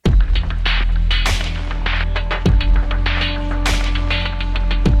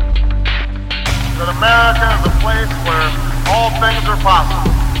things are possible.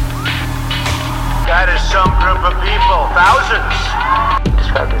 That is some group of people, thousands.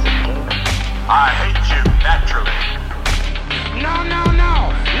 Described as a demon. I hate you, naturally. No,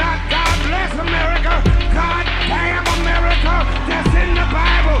 not God bless America. God damn America. That's in the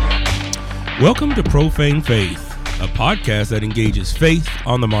Bible. Welcome to Profane Faith, a podcast that engages faith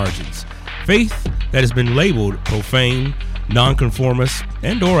on the margins. Faith that has been labeled profane, nonconformist,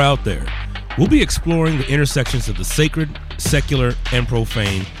 and or out there. We'll be exploring the intersections of the sacred, secular, and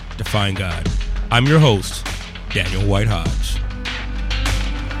profane to find God. I'm your host, Daniel White Hodge.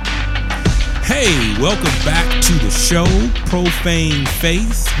 Hey, welcome back to the show, Profane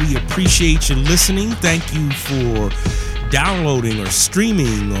Faith. We appreciate you listening. Thank you for downloading or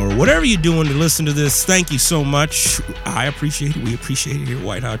streaming or whatever you're doing to listen to this. Thank you so much. I appreciate it. We appreciate it here at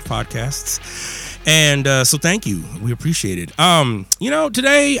White Hodge Podcasts. And so thank you. We appreciate it.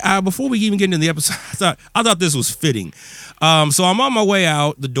 Today, before we even get into the episode, I thought this was fitting. So I'm on my way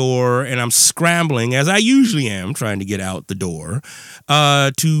out the door and I'm scrambling, as I usually am, trying to get out the door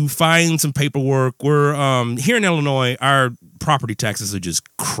to find some paperwork. We're here in Illinois, our property taxes are just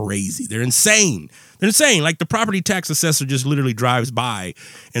crazy. They're insane. Like the property tax assessor just literally drives by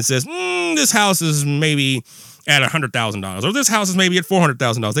and says, this house is maybe at $100,000 or this house is maybe at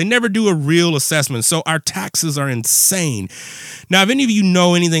 $400,000. They never do a real assessment. So our taxes are insane. Now, if any of you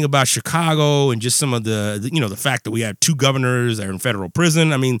know anything about Chicago and just some of the fact that we have two governors that are in federal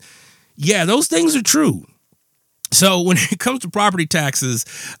prison, I mean, yeah, those things are true. So when it comes to property taxes,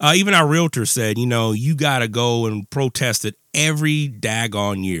 even our realtor said, you got to go and protest it every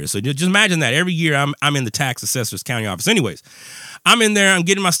daggone year. So just imagine that every year I'm in the tax assessor's county office. Anyways, I'm in there, I'm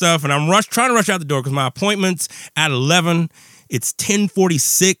getting my stuff, and I'm trying to rush out the door because my appointment's at 11. It's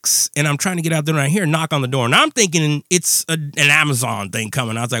 10:46, and I'm trying to get out there, and I hear a knock on the door. And I'm thinking it's an Amazon thing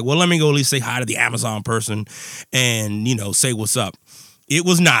coming. I was like, well, let me go at least say hi to the Amazon person and, say what's up. It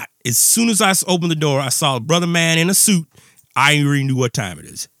was not. As soon as I opened the door, I saw a brother man in a suit. I already knew what time it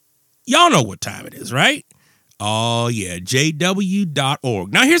is. Y'all know what time it is, right? Oh, yeah,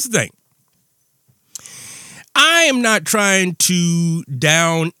 jw.org. Now, here's the thing. I am not trying to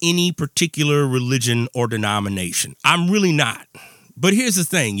down any particular religion or denomination. I'm really not. But here's the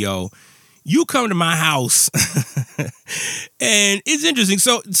thing, yo. You come to my house and it's interesting.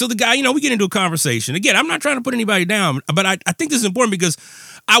 So the guy, we get into a conversation. Again, I'm not trying to put anybody down, but I think this is important because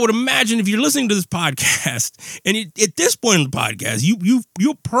I would imagine if you're listening to this podcast and at this point in the podcast,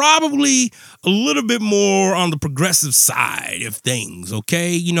 you're probably a little bit more on the progressive side of things.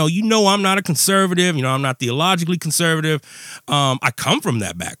 Okay. I'm not a conservative, I'm not theologically conservative. I come from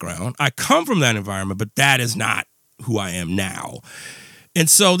that background. I come from that environment, but that is not who I am now. And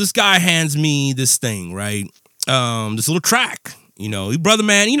so this guy hands me this thing, right? This little track, brother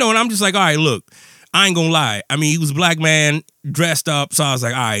man, and I'm just like, all right, look, I ain't gonna lie. I mean, he was a black man dressed up. So I was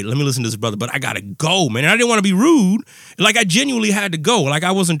like, all right, let me listen to this brother, but I gotta go, man. And I didn't want to be rude. Like I genuinely had to go. Like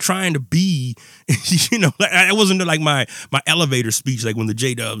I wasn't trying to be, like it wasn't like my elevator speech, like when the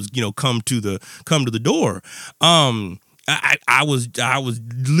J-Dubs, come to the door. I was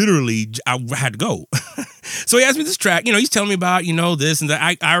literally, I had to go. So he asked me this track, he's telling me about, this and that.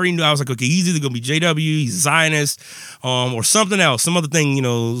 I already knew. I was like, okay, he's either going to be JW, he's Zionist, or something else, some other thing,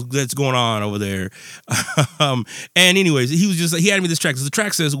 that's going on over there. And anyways, he had me this track. So the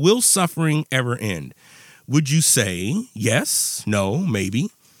track says, will suffering ever end? Would you say yes, no, maybe?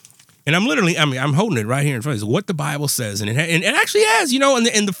 And I'm holding it right here in front of me. What the Bible says. And it actually has,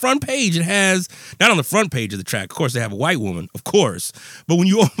 in the front page, it has, not on the front page of the track, of course, they have a white woman, of course. But when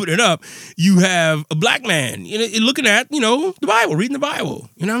you open it up, you have a black man, looking at, the Bible, reading the Bible.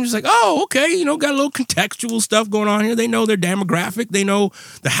 I'm just like, oh, okay, got a little contextual stuff going on here. They know their demographic. They know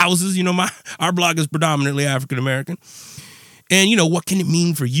the houses. Our blog is predominantly African-American. And, what can it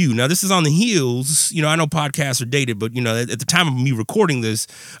mean for you? Now, this is on the heels. I know podcasts are dated, but, at the time of me recording this,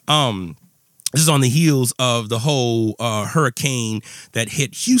 this is on the heels of the whole hurricane that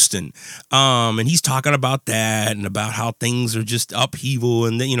hit Houston. And he's talking about that and about how things are just upheaval.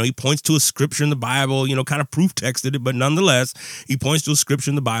 And then, he points to a scripture in the Bible, kind of proof texted it. But nonetheless, he points to a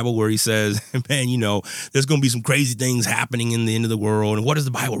scripture in the Bible where he says, man, there's going to be some crazy things happening in the end of the world. And what does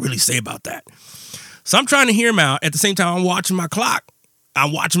the Bible really say about that? So I'm trying to hear him out. At the same time, I'm watching my clock.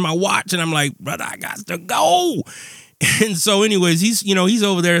 I'm watching my watch, and I'm like, brother, I got to go. And so anyways, he's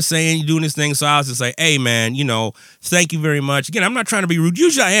over there saying, doing his thing. So I was just like, hey, man, thank you very much. Again, I'm not trying to be rude.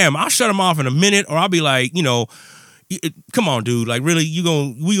 Usually I am. I'll shut him off in a minute, or I'll be like, come on, dude. Like, really,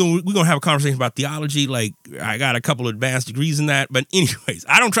 we gonna have a conversation about theology. Like, I got a couple of advanced degrees in that. But anyways,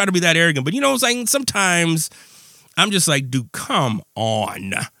 I don't try to be that arrogant. But what I'm saying? Sometimes I'm just like, dude, come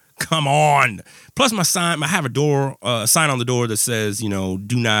on. Come on. Plus my sign, I have a sign on the door that says, we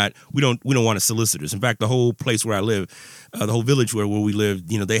don't want solicitors. In fact, the whole place where I live, the whole village where we live,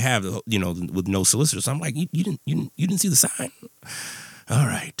 they have, with no solicitors. So I'm like, you didn't see the sign? All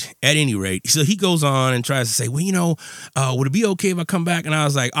right. At any rate, so he goes on and tries to say, well, would it be okay if I come back? And I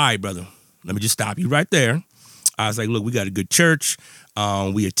was like, all right, brother, let me just stop you right there. I was like, look, we got a good church.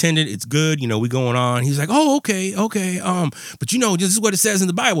 We attended. It's good. We going on. He's like, oh, okay. But this is what it says in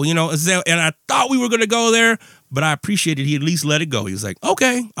the Bible, and I thought we were going to go there, but I appreciated he at least let it go. He was like,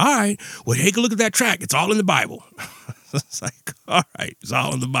 okay, all right. Well, take a look at that track. It's all in the Bible. It's like, all right, it's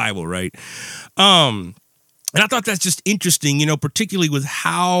all in the Bible, right? And I thought that's just interesting, particularly with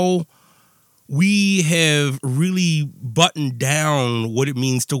how we have really buttoned down what it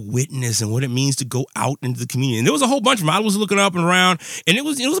means to witness and what it means to go out into the community. And there was a whole bunch of them. I was looking up and around, and it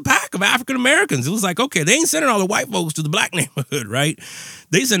was a pack of African Americans. It was like, okay, they ain't sending all the white folks to the black neighborhood, right?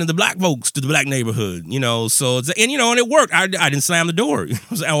 They sending the black folks to the black neighborhood, so it's, and it worked. I didn't slam the door.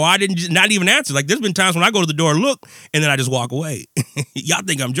 I didn't not even answer. Like, there's been times when I go to the door, look, and then I just walk away. Y'all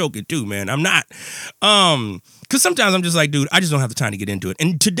think I'm joking too, man. I'm not. Because sometimes I'm just like, dude, I just don't have the time to get into it.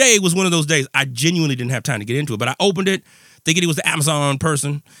 And today was one of those days I genuinely didn't have time to get into it. But I opened it thinking it was the Amazon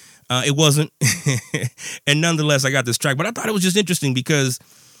person. It wasn't. And nonetheless, I got this track. But I thought it was just interesting because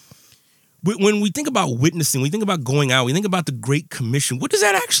when we think about witnessing, we think about going out, we think about the Great Commission. What does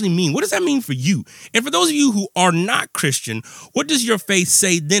that actually mean? What does that mean for you? And for those of you who are not Christian, what does your faith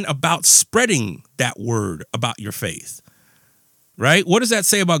say then about spreading that word about your faith? Right? What does that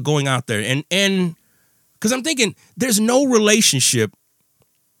say about going out there? And because I'm thinking there's no relationship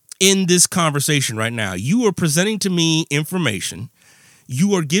in this conversation right now. You are presenting to me information.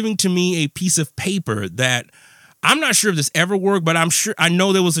 You are giving to me a piece of paper that I'm not sure if this ever worked, but I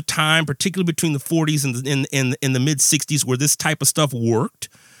know there was a time, particularly between the 40s and in the mid 60s, where this type of stuff worked,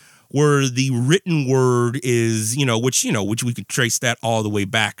 where the written word is, which we could trace that all the way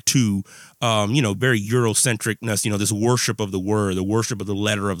back to, very Eurocentricness, this worship of the word, the worship of the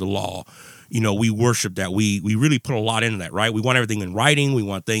letter of the law. We worship that. We really put a lot into that, right? We want everything in writing. We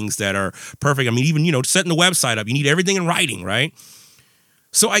want things that are perfect. I mean, even, setting the website up, you need everything in writing, right?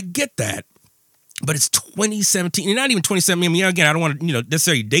 So I get that, but it's 2017, and not even 2017. I mean, again, I don't want to,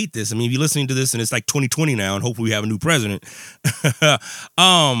 necessarily date this. I mean, if you're listening to this and it's like 2020 now, and hopefully we have a new president, what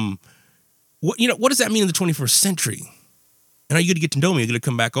does that mean in the 21st century? And are you going to get to know me? Are you going to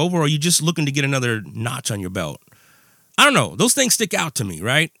come back over, or are you just looking to get another notch on your belt? I don't know. Those things stick out to me,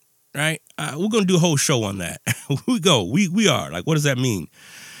 right? Right? We're going to do a whole show on that. We are. Like, what does that mean?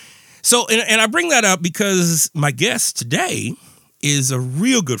 So, and I bring that up because my guest today is a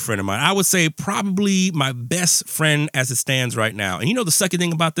real good friend of mine. I would say probably my best friend as it stands right now. And the sucky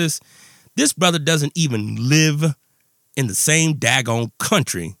thing about this brother doesn't even live in the same daggone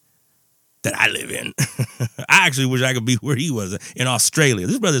country that I live in. I actually wish I could be where he was, in Australia.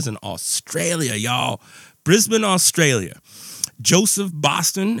 This brother's in Australia, y'all. Brisbane, Australia. Joseph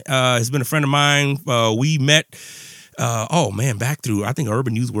Boston has been a friend of mine. We met, back through, I think,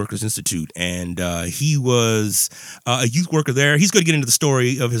 Urban Youth Workers Institute. And he was a youth worker there. He's going to get into the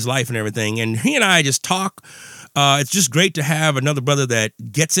story of his life and everything. And he and I just talk. It's just great to have another brother that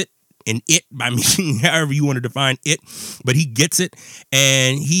gets it. And it, by meaning however you want to define it, but he gets it.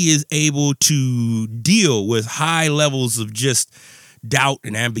 And he is able to deal with high levels of just doubt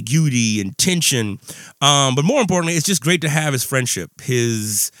and ambiguity and tension. But more importantly, it's just great to have his friendship,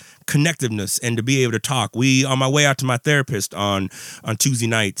 his connectiveness, and to be able to talk. On my way out to my therapist on Tuesday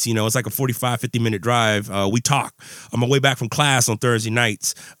nights, it's like a 50-minute drive. We talk. On my way back from class on Thursday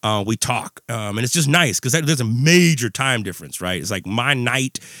nights, we talk. And it's just nice because there's a major time difference, right? It's like my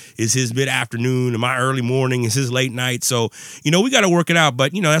night is his mid-afternoon and my early morning is his late night. So, we got to work it out,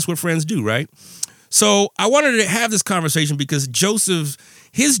 but that's what friends do, right? So I wanted to have this conversation because Joseph,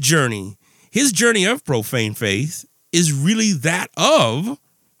 his journey of profane faith is really that of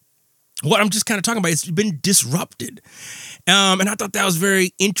what I'm just kind of talking about. It's been disrupted. And I thought that was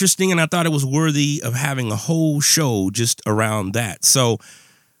very interesting, and I thought it was worthy of having a whole show just around that. So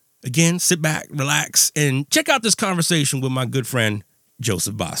again, sit back, relax, and check out this conversation with my good friend,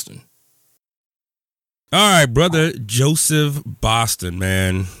 Joseph Boston. All right, brother Joseph Boston,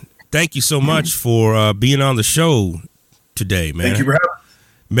 man. Thank you so much for being on the show today, man. Thank you for having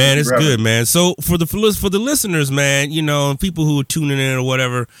me. Man, it's good, man. So for the listeners, man, people who are tuning in or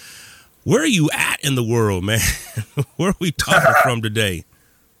whatever, where are you at in the world, man? Where are we talking from today?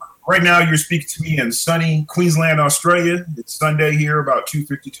 Right now, you're speaking to me in sunny Queensland, Australia. It's Sunday here, about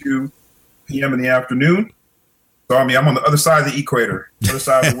 2:52 p.m. in the afternoon. So, I mean, I'm on the other side of the equator, other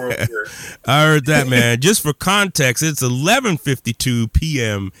side of the world here. I heard that, man. Just for context, it's 11:52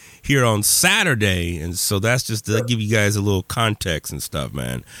 p.m. here on Saturday. And so that's just to give you guys a little context and stuff,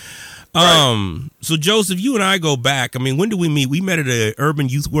 man. Right. So, Joseph, you and I go back. I mean, when did we meet? We met at the Urban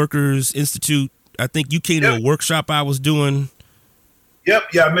Youth Workers Institute. I think you came to a workshop I was doing. Yep.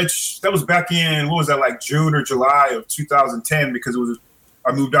 Yeah, I met that was back in, what was that, like June or July of 2010, because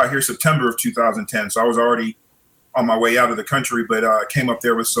I moved out here September of 2010. So I was already on my way out of the country, but I came up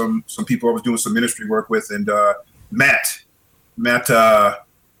there with some people I was doing some ministry work with, and Matt,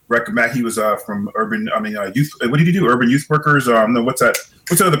 he was from Youth. What did he do? Urban Youth Workers. No, what's that?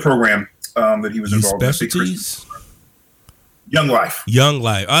 What's the other program that he was involved Specialties? in? Young Life. Young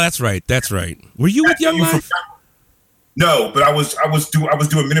Life. Oh, that's right. Were you with Young Life? No, but I was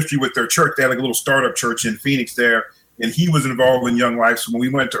doing ministry with their church. They had like a little startup church in Phoenix there, and he was involved in Young Life. So when we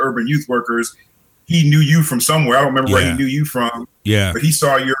went to Urban Youth Workers, he knew you from somewhere. I don't remember where he knew you from. Yeah. But he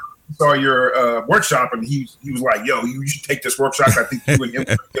saw your workshop, and he was like, "Yo, you should take this workshop. I think you and him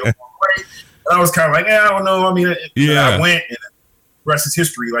get along great." And I was kind of like, "Yeah, I don't know." I mean, I went, and the rest is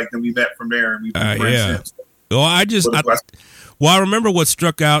history. Like, then we met from there, and we've been friends since. Well, I remember what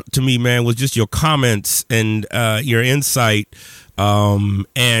struck out to me, man, was just your comments and your insight. And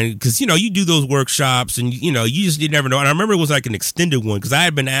because, you do those workshops and, you never know. And I remember it was like an extended one, because I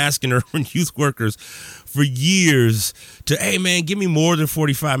had been asking Urban Youth Workers for years to, hey, man, give me more than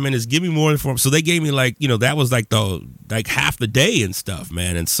 45 minutes. Give me more than 4. So they gave me that was like half the day and stuff,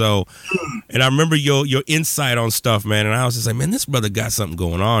 man. And so, and I remember your insight on stuff, man. And I was just like, man, this brother got something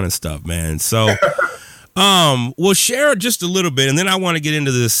going on and stuff, man. So, well, share just a little bit, and then I want to get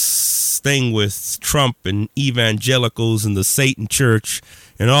into this thing with Trump and evangelicals and the Satan Church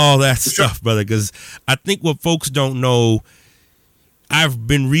and all that stuff, brother, because I think what folks don't know, I've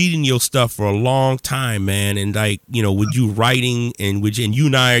been reading your stuff for a long time, man, and with you writing and you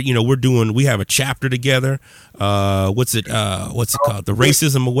and I, we have a chapter together. What's it called? The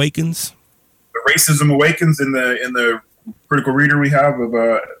Racism Awakens. The Racism Awakens in the critical reader we have of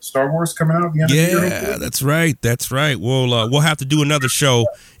Star Wars coming out at the end of the year. Yeah, that's right. We'll have to do another show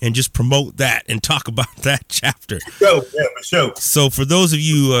and just promote that and talk about that chapter. For sure. So for those of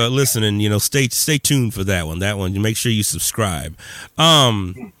you listening, stay tuned for that one. Make sure you subscribe.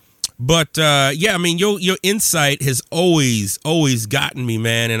 But I mean, your insight has always gotten me,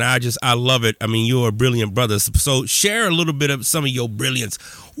 man, and I love it. I mean, you're a brilliant brother. So share a little bit of some of your brilliance.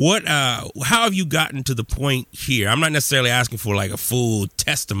 How have you gotten to the point here? I'm not necessarily asking for like a full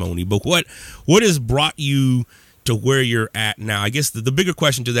testimony, but what has brought you to where you're at now? I guess the bigger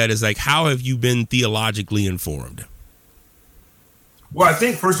question to that is like, how have you been theologically informed? Well, I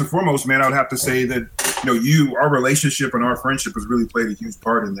think first and foremost, man, I would have to say that, our relationship and our friendship has really played a huge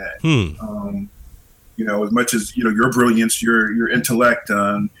part in that. As much as, your brilliance, your intellect,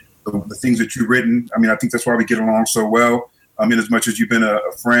 the things that you've written. I mean, I think that's why we get along so well. I mean, as much as you've been a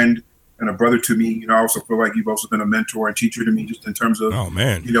friend and a brother to me, I also feel like you've also been a mentor and teacher to me, just in terms of,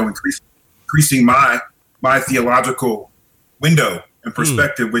 increasing my theological window and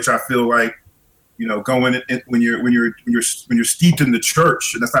perspective, which I feel like, going in, when you're steeped in the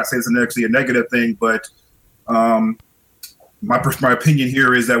church, and that's not saying it's actually a negative thing, but my opinion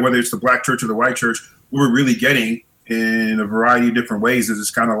here is that whether it's the black church or the white church, what we're really getting in a variety of different ways is it's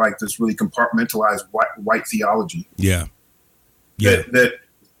kind of like this really compartmentalized white theology. Yeah. That to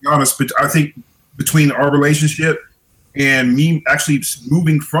be honest, but I think between our relationship and me actually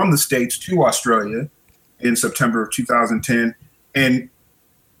moving from the States to Australia in September of 2010 and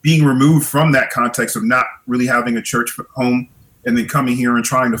being removed from that context of not really having a church home and then coming here and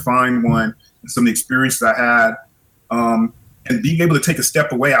trying to find one, and some of the experience that I had, and being able to take a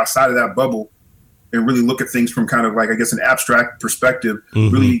step away outside of that bubble and really look at things from kind of like, I guess, an abstract perspective,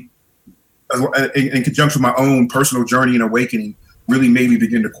 really in conjunction with my own personal journey and awakening, really made me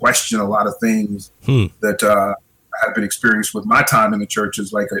begin to question a lot of things that I have been experienced with my time in the church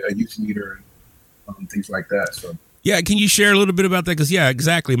as like a youth leader and things like that. So. Yeah, can you share a little bit about that? Because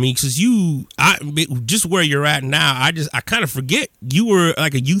exactly. I mean, because just where you're at now, I kind of forget you were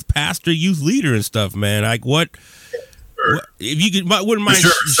like a youth pastor, youth leader, and stuff, man. Like what if you wouldn't mind?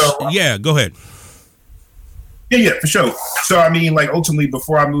 Sure. So, yeah, go ahead. Yeah, for sure. So I mean, like ultimately,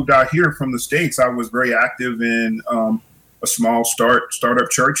 before I moved out here from the States, I was very active in a small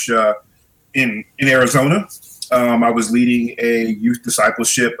startup church in Arizona. I was leading a youth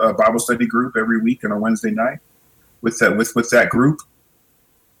discipleship Bible study group every week on a Wednesday night. With that group,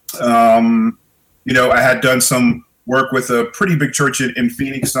 I had done some work with a pretty big church in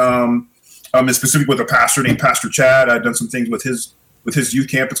Phoenix, and specifically with a pastor named Pastor Chad. I'd done some things with his youth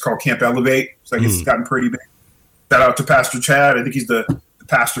camp. It's called Camp Elevate. So I guess it's gotten pretty big. Shout out to Pastor Chad. I think he's the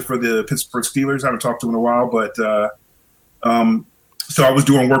pastor for the Pittsburgh Steelers. I haven't talked to him in a while, but so I was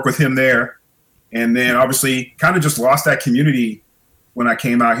doing work with him there. And then obviously kind of just lost that community when I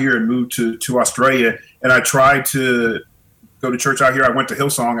came out here and moved to Australia. And I tried to go to church out here. I went to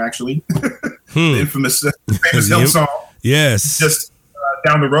Hillsong, actually. The famous Hillsong. Yes. Just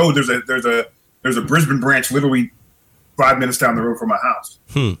down the road, there's a Brisbane branch literally 5 minutes down the road from my house.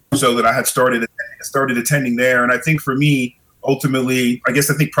 So that I had started attending there. And I think for me, ultimately, I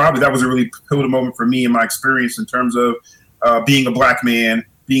think probably that was a really pivotal moment for me in my experience in terms of being a black man,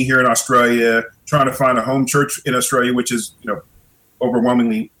 being here in Australia, trying to find a home church in Australia, which is,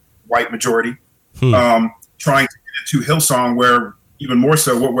 overwhelmingly white majority. Trying to get into Hillsong, where even more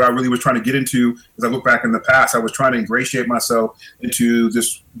so what I really was trying to get into, as I look back in the past, I was trying to ingratiate myself into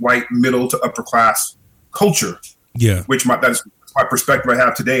this white middle to upper class culture. Yeah. Which that's my perspective I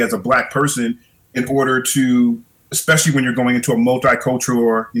have today as a black person, in order to, especially when you're going into a multicultural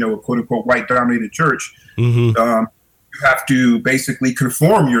or, a quote unquote white dominated church, you have to basically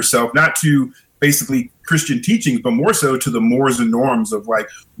conform yourself, not to basically Christian teachings, but more so to the mores and norms of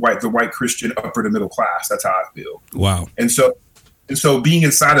the white Christian upper to middle class. That's how I feel. Wow. And so being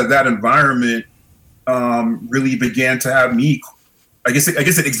inside of that environment really began to have me, I guess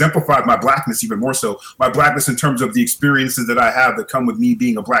it exemplified my blackness even more so. My blackness in terms of the experiences that I have that come with me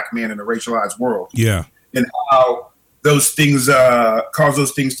being a black man in a racialized world. Yeah. And how those things cause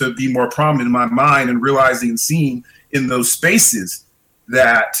those things to be more prominent in my mind, and realizing and seeing in those spaces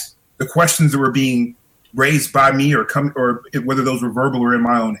that the questions that were being raised by me or whether those were verbal or in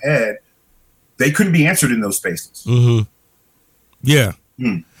my own head, they couldn't be answered in those spaces. Yeah.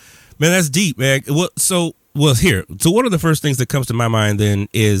 Man, that's deep, man. So one of the first things that comes to my mind then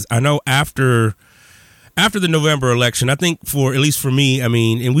is, I know after the November election, I think at least for me, I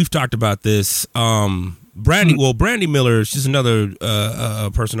mean, and we've talked about this, Brandy Miller, she's another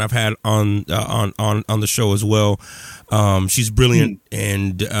person I've had on the show as well. She's brilliant,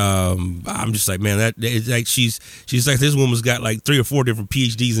 and I'm just like, man, that it's like she's like, this woman's got like 3 or 4 different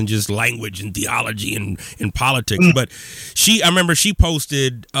PhDs in just language and theology and politics. But I remember she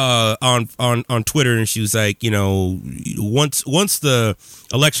posted on Twitter, and she was like, once the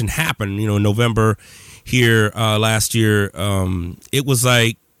election happened, in November here last year, it was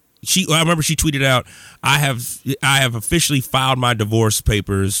like, I remember she tweeted out, I have officially filed my divorce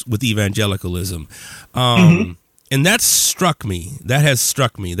papers with evangelicalism. And that struck me. That has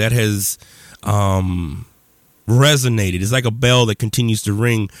struck me. That has resonated. It's like a bell that continues to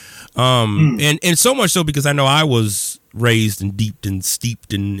ring. And so much so because I know I was raised and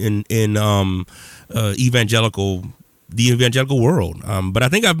steeped in the evangelical world. But I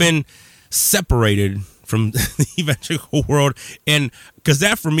think I've been separated from the evangelical world, and because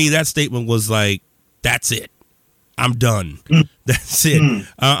that, for me, that statement was like, that's it, I'm done. That's it.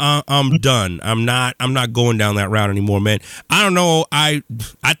 I'm done. I'm not going down that route anymore, man. I don't know. I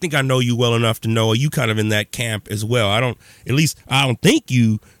think I know you well enough to know you kind of in that camp as well. I don't think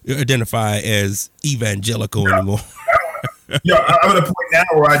you identify as evangelical anymore. I'm at a point now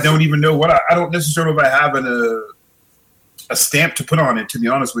where I don't even know what I don't necessarily know if I have a stamp to put on it, to be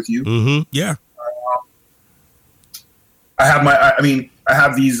honest with you. Yeah. I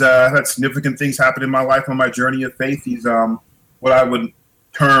have these I've had significant things happen in my life on my journey of faith. These what I would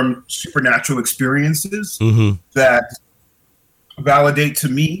term supernatural experiences that validate to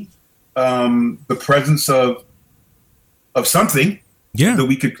me the presence of something that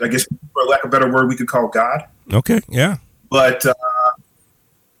we could, I guess, for lack of a better word, we could call God. Okay, yeah. But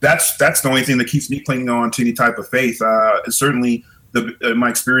that's the only thing that keeps me clinging on to any type of faith. Certainly, my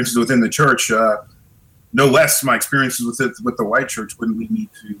experiences within the church. No less, my experiences with the white church wouldn't lead me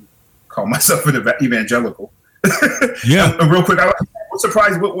to call myself an evangelical. Yeah. Real quick,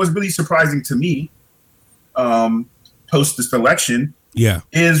 what was really surprising to me post this election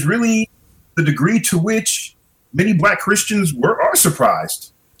is really the degree to which many black Christians are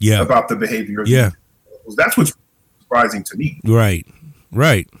surprised about the behavior of evangelicals. That's what's surprising to me. Right.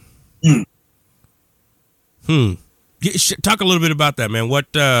 Talk a little bit about that, man.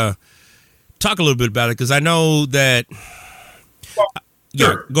 Talk a little bit about it, because I know that.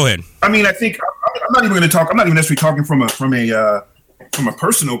 Sure. Go ahead. I mean, I think I'm not even going to talk. I'm not even necessarily talking from a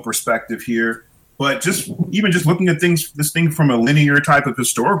personal perspective here, but just looking at this thing from a linear type of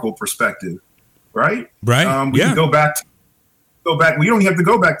historical perspective, right? Right. We can go back. We don't have to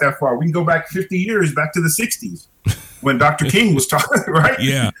go back that far. We can go back 50 years, back to the 60s, when Dr. King was talking. Right.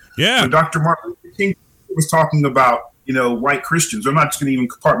 Yeah. When Dr. Martin Luther King was talking about white Christians. I'm not just going to even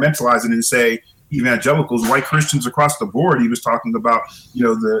compartmentalize it and say, evangelicals, white Christians across the board. He was talking about,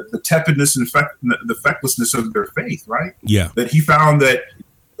 the tepidness and the fecklessness of their faith, right? Yeah. That he found that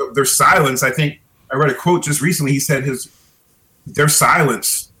their silence, I think I read a quote just recently, he said their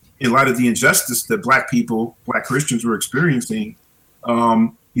silence in light of the injustice that black Christians were experiencing,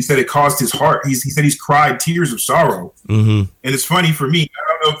 he said it caused his heart. He said he's cried tears of sorrow. Mm-hmm. And it's funny for me. I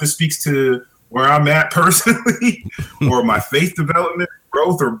don't know if this speaks to where I'm at personally or my faith development,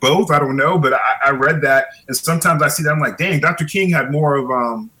 growth, or both. I don't know. But I read that. And sometimes I see that. I'm like, dang, Dr. King had more of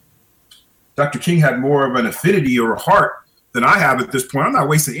an affinity or a heart than I have at this point. I'm not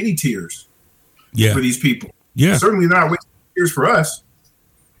wasting any tears for these people. Yeah. Certainly not wasting tears for us.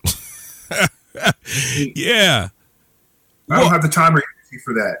 Yeah. I don't have the time or energy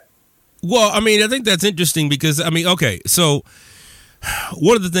for that. Well, I mean, I think that's interesting because, okay, so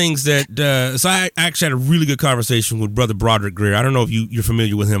one of the things that, so I actually had a really good conversation with Brother Broderick Greer. I don't know if you're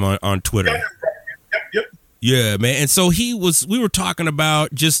familiar with him on Twitter. Yep. Yeah, man. And so we were talking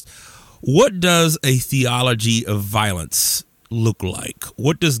about just what does a theology of violence look like?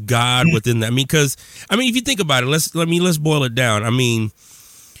 What does God within that? Because, if you think about it, let's boil it down.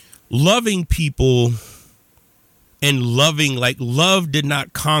 Loving people and love did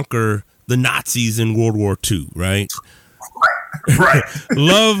not conquer the Nazis in World War II, right? Right.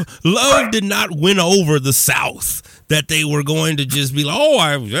 Love did not win over the South, that they were going to just be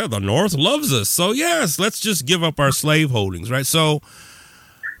like, the North loves us, so yes, let's just give up our slave holdings, right? So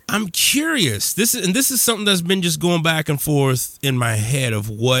I'm curious. This is something that's been just going back and forth in my head of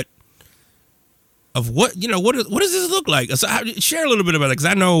what what does this look like? So share a little bit about it, because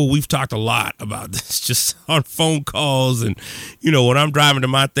I know we've talked a lot about this just on phone calls, and when I'm driving to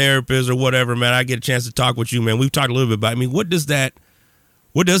my therapist or whatever, man, I get a chance to talk with you, man. We've talked a little bit about.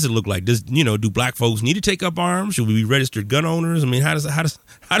 What does it look like? Do black folks need to take up arms? Should we be registered gun owners? How does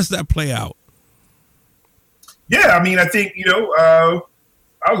that play out? Yeah, I think I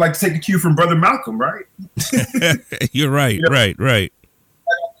would like to take a cue from Brother Malcolm, right? You're right, right.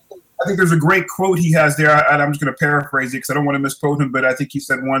 I think there's a great quote he has there, and I'm just going to paraphrase it because I don't want to misquote him, but I think he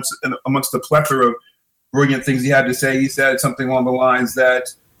said once, amongst the plethora of brilliant things he had to say, he said something along the lines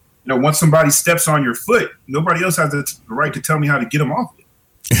that, once somebody steps on your foot, nobody else has the right to tell me how to get them off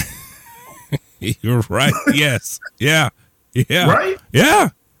it. You're right. Yes. Yeah. Right? Yeah.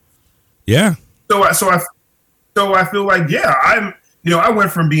 So I feel like, I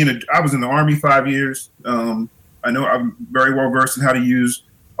went from I was in the Army 5 years. I know I'm very well versed in how to use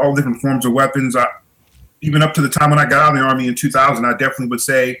all different forms of weapons. Even up to the time when I got out of the Army in 2000, I definitely would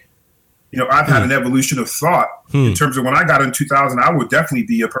say, I've had an evolution of thought in terms of when I got in 2000, I would definitely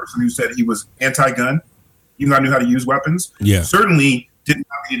be a person who said he was anti-gun, even though I knew how to use weapons. Yeah. Certainly didn't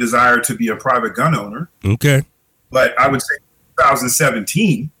have any desire to be a private gun owner. Okay. But I would say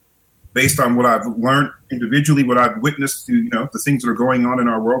 2017, based on what I've learned individually, what I've witnessed through, the things that are going on in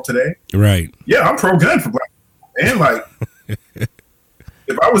our world today. Right. Yeah, I'm pro-gun for black people. And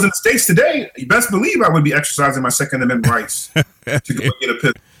if I was in the States today, you best believe I would be exercising my Second Amendment rights to go get a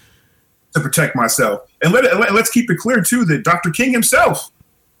pistol to protect myself. And let's keep it clear, too, that Dr. King himself,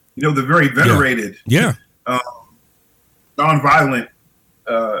 the very venerated, nonviolent,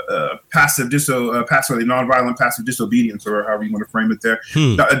 passive disobedience, or however you want to frame it there.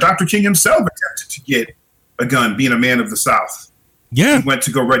 Dr. King himself attempted to get a gun, being a man of the South. Yeah. He went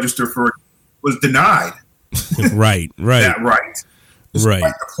to go register was denied. Right. That right. Despite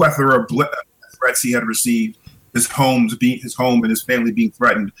the plethora of threats he had received, his home and his family being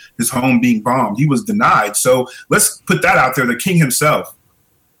threatened, his home being bombed, he was denied. So let's put that out there, the King himself.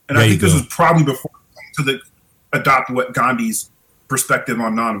 And I think this was probably before to adopt what Gandhi's perspective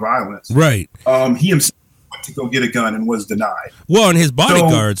on nonviolence. Right. He himself went to go get a gun and was denied. Well, and his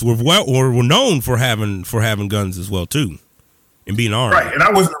bodyguards were known for having guns as well too, and being armed. Right. And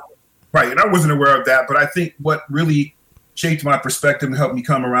I wasn't aware of that. But I think what really shaped my perspective and helped me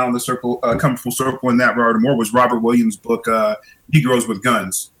come around the circle, come full circle in that regard more, was Robert Williams' book, Negroes with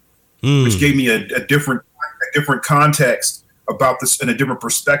Guns, which gave me a different context about this and a different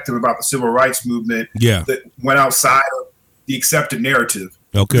perspective about the civil rights movement that went outside of the accepted narrative.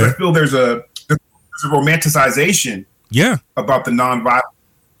 Okay. I feel there's a romanticization about the nonviolence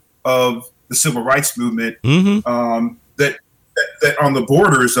of the civil rights movement that on the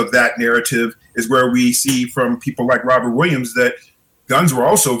borders of that narrative is where we see from people like Robert Williams that guns were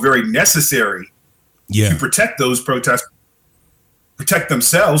also very necessary to protect those protesters, protect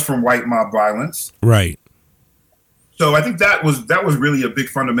themselves from white mob violence. Right. So I think that was really a big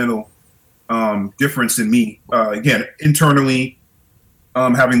fundamental difference in me. Again, internally,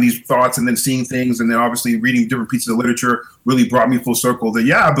 having these thoughts and then seeing things, and then obviously reading different pieces of literature really brought me full circle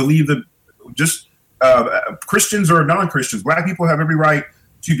that, I believe that just Christians or non-Christians. Black people have every right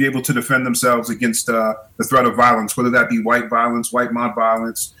to be able to defend themselves against the threat of violence, whether that be white violence, white mob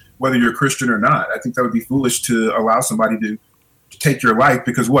violence, whether you're a Christian or not. I think that would be foolish to allow somebody to take your life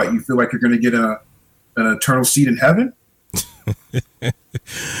because what? You feel like you're going to get an eternal seat in heaven?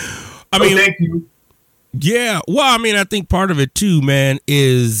 I mean, thank you. Yeah. Well, I mean, I think part of it too, man,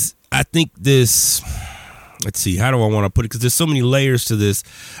 is I think this, let's see, how do I want to put it? Because there's so many layers to this.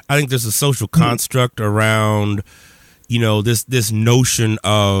 I think there's a social construct around, this notion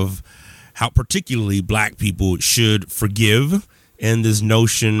of how particularly black people should forgive, and this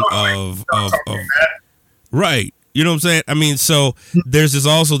notion of right. You know what I'm saying? I mean, so there's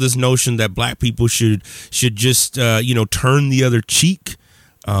this notion that black people should just turn the other cheek.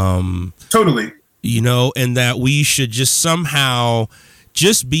 Totally. And that we should just somehow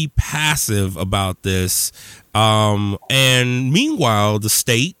just be passive about this. And meanwhile, the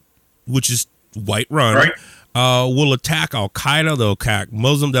state, which is white run, right, will attack Al Qaeda, they'll attack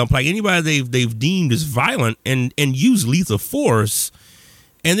Muslim, they'll attack anybody they've deemed as violent and use lethal force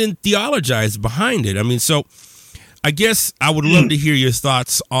and then theologize behind it. I mean, so I guess I would love to hear your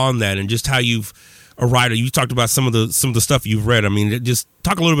thoughts on that and just how you've a writer. You talked about some of the stuff you've read. I mean, just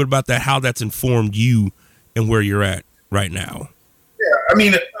talk a little bit about that, how that's informed you and where you're at right now. Yeah, I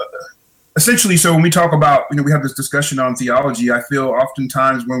mean, essentially, so when we talk about, we have this discussion on theology, I feel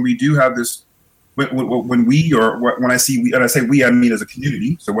oftentimes when we do have this, when I say we, I mean as a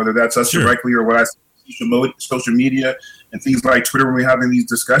community. So whether that's us directly or what I see on social media and things like Twitter, when we're having these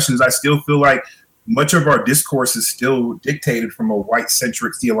discussions, I still feel like much of our discourse is still dictated from a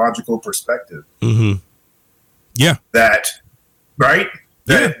white-centric theological perspective. Mm-hmm. Yeah. That, right?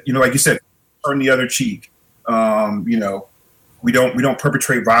 That, like you said, turn the other cheek. We don't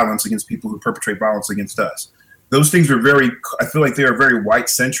perpetrate violence against people who perpetrate violence against us. Those things are I feel like they are very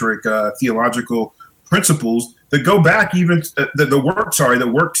white-centric theological principles that go back even that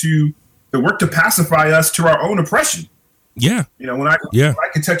work to pacify us to our own oppression. Yeah. When I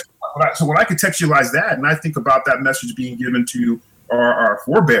contextualize that, and I think about that message being given to our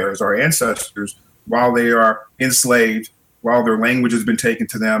forebears, our ancestors, while they are enslaved, while their language has been taken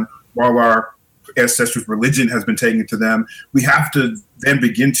to them, while our ancestors' religion has been taken to them, we have to then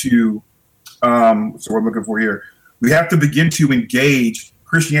begin to, so we're looking for here, we have to begin to engage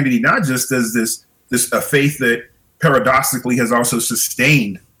Christianity not just as this a faith that paradoxically has also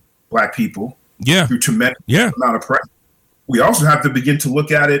sustained Black people through tremendous amount of pressure. We also have to begin to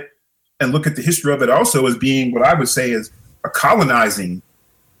look at it and look at the history of it also as being what I would say is a colonizing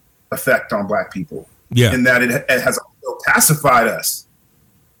effect on Black people. Yeah. In that it has also pacified us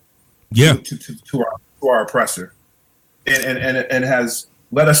to our oppressor and has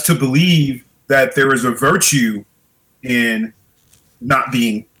led us to believe that there is a virtue in not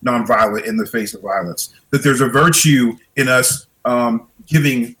being nonviolent in the face of violence, that there's a virtue in us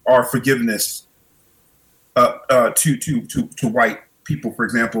giving our forgiveness to white people, for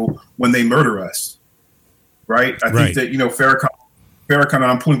example, when they murder us, right? I think that, Farrakhan,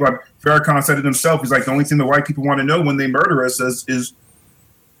 I'm pulling back, Farrakhan said it himself. He's like, the only thing the white people want to know when they murder us is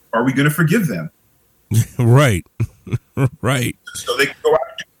are we going to forgive them? Right. Right. So they can go out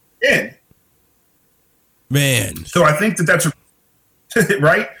and do it again. Man. So I think that's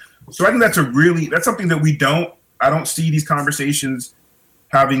right. So I think that's something that I don't see these conversations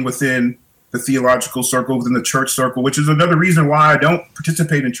having within the theological circle, within the church circle, which is another reason why I don't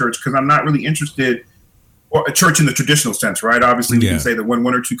participate in church, because I'm not really interested, or a church in the traditional sense, right? Obviously, we can say that when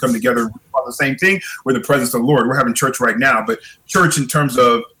one or two come together on the same thing, we're the presence of the Lord. We're having church right now, but church in terms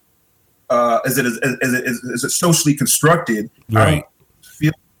of as it socially constructed, right.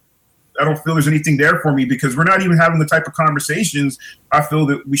 I don't feel there's anything there for me, because we're not even having the type of conversations I feel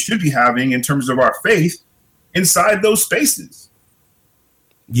that we should be having in terms of our faith inside those spaces.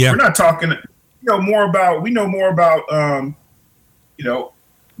 Yeah, we're not talking. We know more about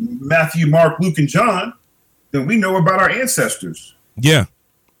Matthew, Mark, Luke, and John than we know about our ancestors. Yeah,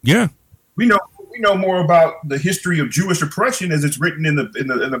 yeah. We know more about the history of Jewish oppression as it's written in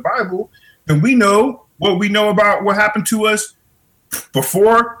the Bible than we know about what happened to us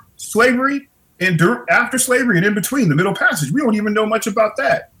before slavery and after slavery and in between, the Middle Passage. We don't even know much about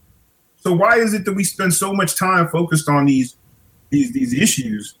that. So why is it that we spend so much time focused on these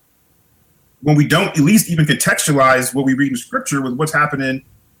issues when we don't at least even contextualize what we read in Scripture with what's happening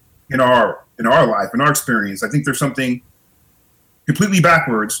in our life, in our experience? I think there's something completely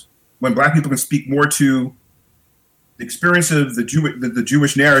backwards when Black people can speak more to the experience of the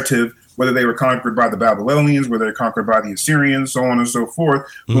Jewish narrative, whether they were conquered by the Babylonians, whether they were conquered by the Assyrians, so on and so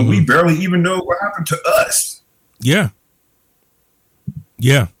forth, when we barely even know what happened to us. Yeah.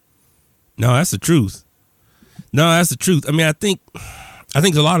 Yeah. No, that's the truth. I mean, I think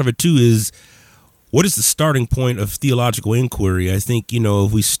a lot of it too is, what is the starting point of theological inquiry? I think,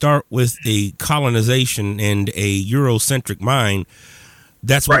 if we start with a colonization and a Eurocentric mind,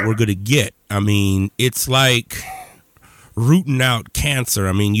 that's what we're going to get. I mean, it's like rooting out cancer.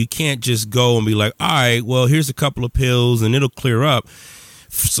 I mean, you can't just go and be like, all right, well, here's a couple of pills and it'll clear up.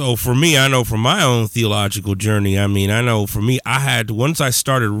 So for me, I know from my own theological journey, I mean, I know for me, I had to, once I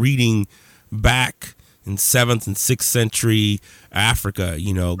started reading back in 7th and 6th century Africa,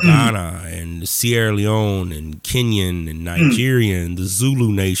 Ghana and Sierra Leone and Kenyan and Nigerian, the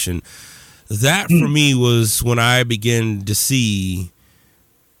Zulu nation. That for me was when I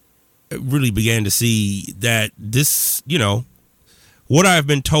really began to see that this, what I've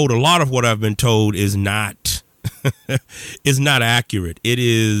been told, a lot of what I've been told is not is not accurate. It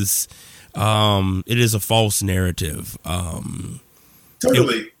is a false narrative.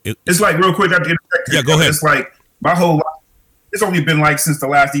 Totally. It's like, real quick, I have to interject here. Yeah, go ahead. It's like my whole life, it's only been like since the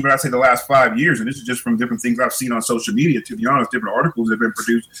last 5 years, and this is just from different things I've seen on social media, to be honest, different articles that have been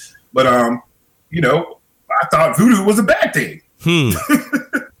produced. But, I thought voodoo was a bad thing.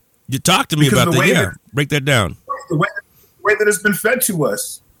 You talk to me about that. Yeah, break that down. The way that it's been fed to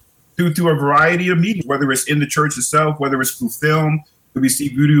us through a variety of media, whether it's in the church itself, whether it's through film, we see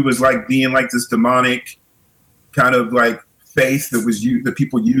voodoo as like being like this demonic kind of like faith that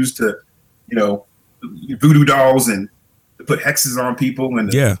people used to, voodoo dolls and to put hexes on people,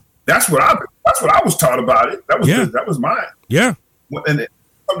 and that's what I was taught about it. That was mine. Yeah, and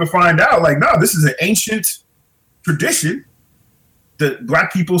come to find out, like, no, this is an ancient tradition that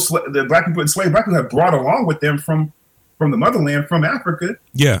black people enslaved black people have brought along with them from the motherland, from Africa.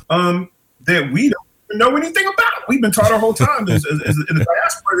 Yeah, that we don't know anything about. We've been taught our whole time as in the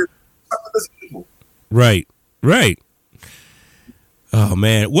diaspora that something is evil. Right. Oh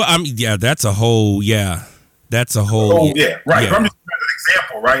man. Well, that's a whole. Right. Yeah. I'm just giving an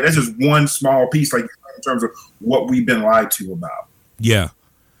example, right? That's just one small piece, like in terms of what we've been lied to about. Yeah.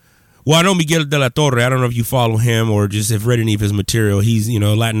 Well, I know Miguel de la Torre. I don't know if you follow him or just have read any of his material. He's, a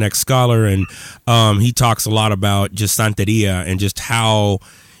Latinx scholar, and he talks a lot about just Santeria and just how,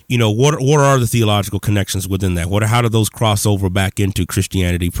 what are the theological connections within that? How do those cross over back into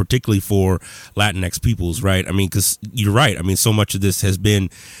Christianity, particularly for Latinx peoples, right? I mean, because you're right. I mean, so much of this has been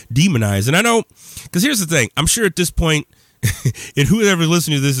demonized. And I know, because here's the thing. I'm sure at this point, and whoever's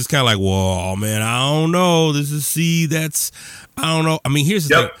listening to this is kind of like, whoa, man, I don't know. I don't know. I mean, here's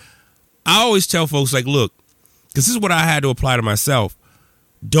the thing. I always tell folks, like, look, because this is what I had to apply to myself.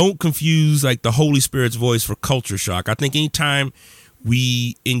 Don't confuse, like, the Holy Spirit's voice for culture shock. I think anytime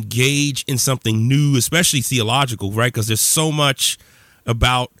we engage in something new, especially theological, right? Because there's so much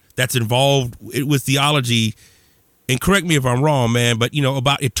about that's involved with theology. And correct me if I'm wrong, man, but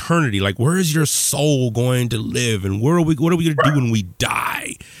about eternity, like, where is your soul going to live, and what are we going to do when we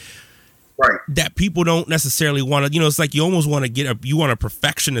die? Right. That people don't necessarily want to. It's like you almost want to you want a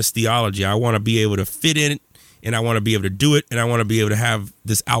perfectionist theology. I want to be able to fit in it, and I want to be able to do it, and I want to be able to have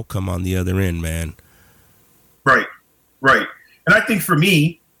this outcome on the other end, man. Right. And I think for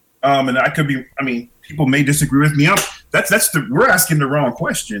me, and I could be, people may disagree with me. We're asking the wrong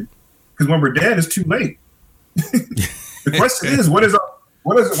question, because when we're dead, it's too late. The question is, what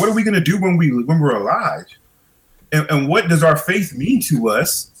are we going to do when we're alive, and what does our faith mean to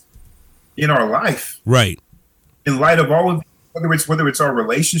us in our life? Right. In light of all of, whether it's our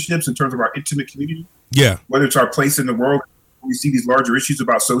relationships in terms of our intimate community, whether it's our place in the world. We see these larger issues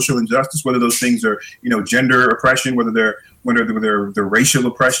about social injustice, whether those things are, gender oppression, whether they're racial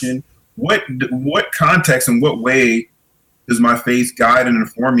oppression. What context and what way does my faith guide and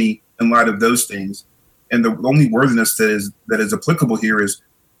inform me in light of those things? And the only worthiness that is applicable here is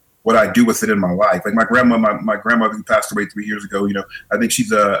what I do with it in my life. Like my grandmother who passed away 3 years ago, I think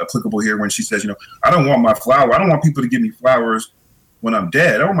she's applicable here when she says, I don't want my flower. I don't want people to give me flowers when I'm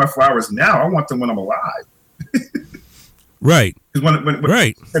dead. I want my flowers now. I want them when I'm alive. Right. Because when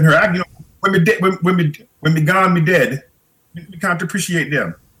right. In her act, when me gone, me dead, we can't appreciate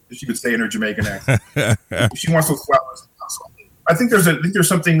them, as she would say in her Jamaican accent. She wants those flowers. I think there's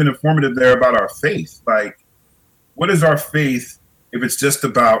something informative there about our faith. Like, what is our faith if it's just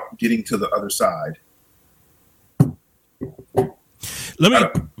about getting to the other side? I'm less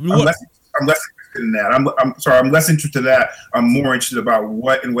interested in that. I'm sorry. I'm less interested in that. I'm more interested about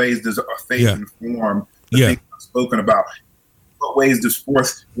what in ways does our faith inform the things I've spoken about. What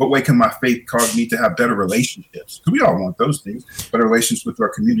way can my faith cause me to have better relationships? Because we all want those things, better relationships with our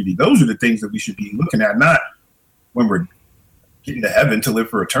community. Those are the things that we should be looking at, not when we're getting to heaven to live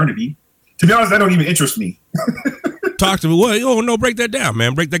for eternity. To be honest, that don't even interest me. talk to me. Well, oh no, break that down,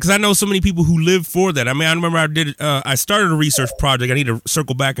 man. Break that, because I know so many people who live for that. I mean, I remember I started a research project. I need to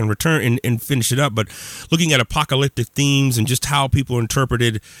circle back and return and finish it up. But looking at apocalyptic themes and just how people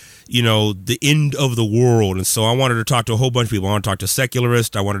interpreted, the end of the world. And so I wanted to talk to a whole bunch of people. I wanted to talk to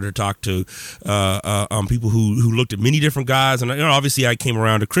secularists. I wanted to talk to people who looked at many different guys. And obviously I came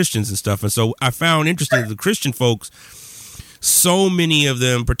around to Christians and stuff. And so I found interesting that the Christian folks, so many of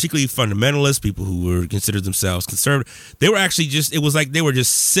them, particularly fundamentalists, people who were considered themselves conservative, they were actually it was like they were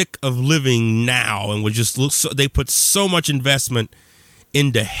just sick of living now and they put so much investment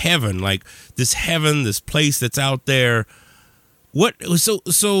into heaven, like this heaven, this place that's out there. What do you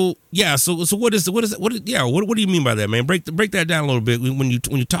mean by that, man? Break that down a little bit when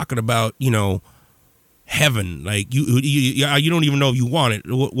you're talking about, heaven, like you don't even know if you want it.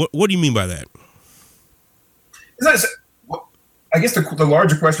 What do you mean by that? I guess the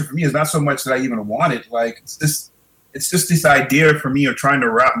larger question for me is not so much that I even want it. Like it's just this idea for me of trying to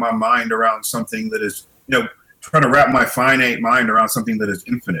wrap my mind around something that is, trying to wrap my finite mind around something that is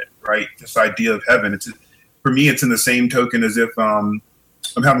infinite, right? This idea of heaven. For me, it's in the same token as if I'm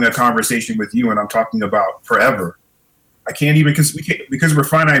having a conversation with you and I'm talking about forever. I can't even, because we're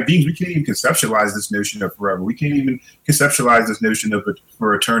finite beings, we can't even conceptualize this notion of forever. We can't even conceptualize this notion of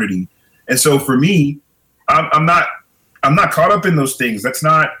for eternity. And so for me, I'm not caught up in those things. That's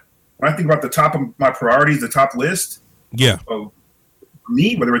not, when I think about the top of my priorities, the top list. Yeah. Of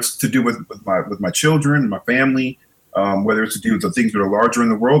me, whether it's to do with my children, my family, whether it's to do with the things that are larger in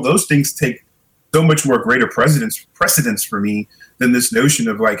the world, those things take so much more greater precedence for me than this notion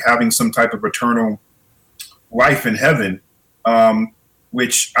of like having some type of eternal life in heaven,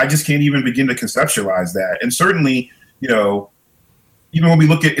 which I just can't even begin to conceptualize that. And certainly, even when we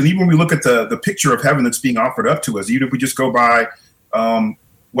look at the picture of heaven that's being offered up to us, even if we just go by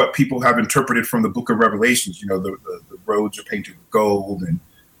what people have interpreted from the book of Revelations, the roads are painted with gold and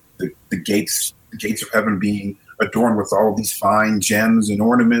the gates of heaven being adorned with all of these fine gems and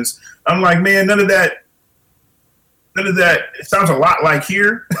ornaments. I'm like, man, none of that, it sounds a lot like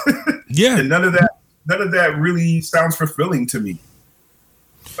here. Yeah. And none of that really sounds fulfilling to me.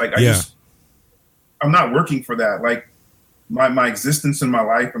 Like, I'm not working for that. Like, my existence in my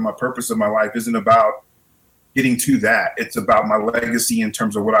life and my purpose of my life isn't about getting to that. It's about my legacy in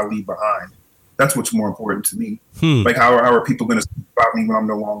terms of what I leave behind. That's what's more important to me. Like, how are people going to speak about me when I'm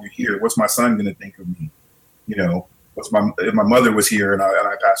no longer here? What's my son going to think of me? If my mother was here and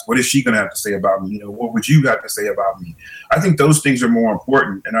I passed, what is she going to have to say about me? What would you have to say about me? I think those things are more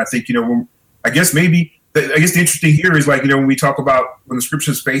important. And I think, I guess the interesting here is like, when we talk about when the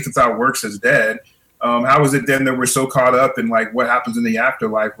scripture says faith without works is dead, how is it then that we're so caught up in like what happens in the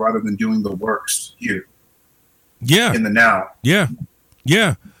afterlife rather than doing the works here? Yeah. In the now. Yeah.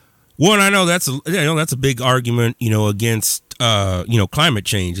 Yeah. Well, and I know that's a big argument, against, climate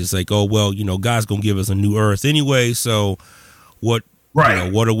change. It's like, oh, well, God's going to give us a new earth anyway. So what,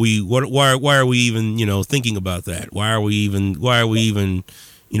 right. Why are we even, thinking about that? Why are we even,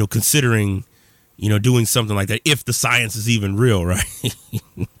 considering, doing something like that if the science is even real, right?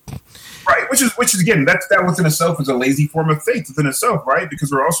 Right. Which is again, that within itself is a lazy form of faith within itself, right?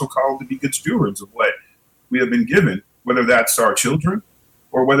 Because we're also called to be good stewards of what we have been given, whether that's our children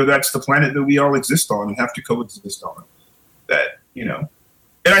or whether that's the planet that we all exist on and have to coexist on. That, and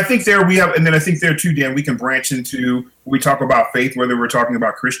I think I think there too, Dan, we can branch into when we talk about faith, whether we're talking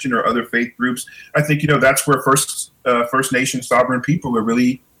about Christian or other faith groups. I think, that's where First Nation sovereign people are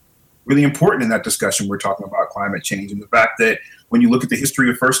really, really important in that discussion. We're talking about climate change and the fact that when you look at the history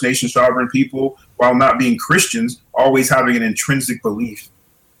of First Nation sovereign people, while not being Christians, always having an intrinsic belief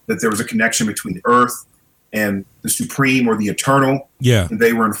that there was a connection between earth and the supreme or the eternal. Yeah. And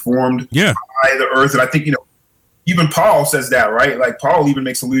they were informed by the earth. And I think, even Paul says that, right? Like Paul even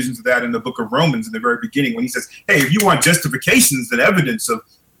makes allusions to that in the book of Romans in the very beginning when he says, hey, if you want justifications and evidence of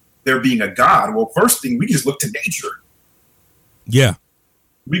there being a God, well, first thing, we just look to nature. Yeah.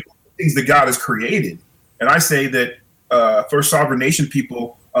 We look at things that God has created. And I say that first sovereign nation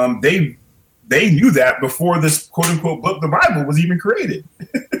people, they knew that before this quote unquote book, the Bible, was even created.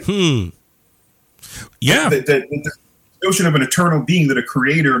 Yeah. The notion of an eternal being, that a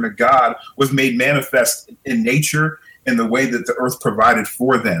creator and a God was made manifest in nature in the way that the earth provided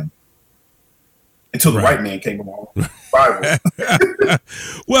for them until the white man came along. Bible.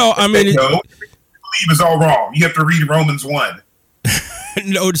 Well, I mean, no, believe is all wrong. You have to read Romans 1.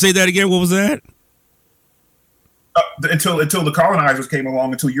 No, say that again. What was that? Until the colonizers came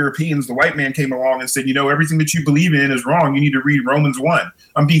along, until Europeans, the white man came along and said, everything that you believe in is wrong. You need to read Romans 1.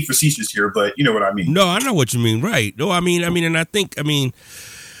 I'm being facetious here, but you know what I mean. No, I know what you mean. Right. No, I mean, and I think,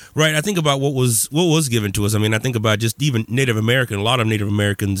 Right. I think about what was given to us. I mean, I think about just even Native American, a lot of Native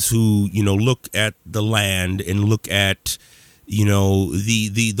Americans who, look at the land and look at,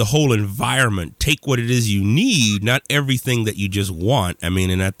 the whole environment, take what it is you need, not everything that you just want. I mean,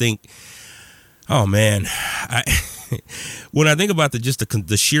 and I think, oh man, when I think about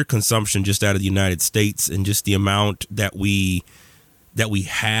the sheer consumption just out of the United States and just the amount that we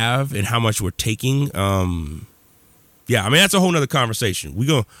have and how much we're taking, yeah, I mean that's a whole nother conversation. We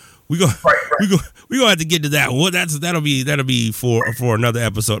gonna have to get to that. Well, that'll be for another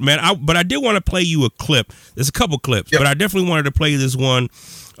episode, man. But I did want to play you a clip. There's a couple clips, but I definitely wanted to play this one.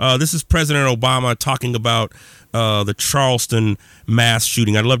 This is President Obama talking about the Charleston mass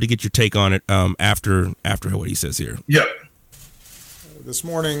shooting. I'd love to get your take on it after what he says here. Yep. This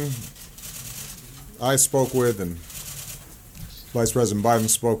morning, I spoke with and Vice President Biden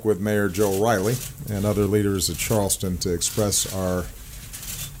spoke with Mayor Joe Riley and other leaders at Charleston to express our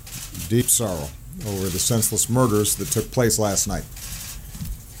deep sorrow over the senseless murders that took place last night.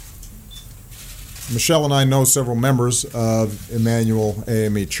 Michelle and I know several members of Emmanuel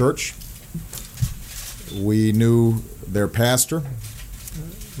AME Church. We knew their pastor,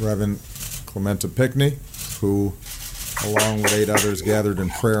 Reverend Clementa Pickney, who, along with 8 others, gathered in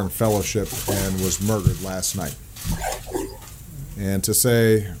prayer and fellowship and was murdered last night. And to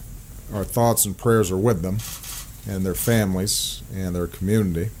say our thoughts and prayers are with them and their families and their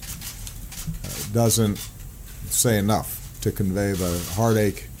community doesn't say enough to convey the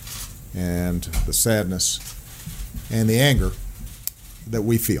heartache and the sadness and the anger that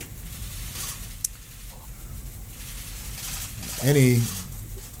we feel. Any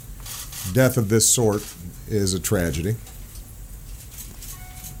death of this sort is a tragedy.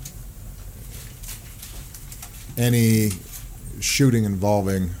 Any shooting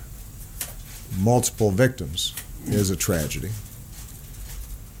involving multiple victims is a tragedy.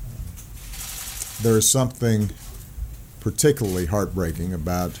 There is something particularly heartbreaking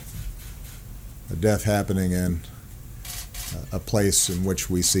about a death happening in a place in which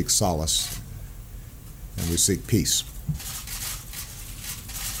we seek solace and we seek peace,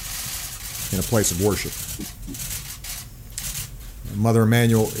 in a place of worship. Mother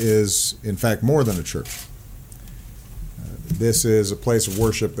Emanuel is, in fact, more than a church. This is a place of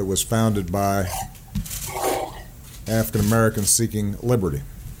worship that was founded by African Americans seeking liberty.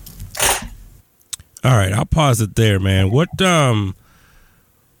 All right, I'll pause it there, man. What are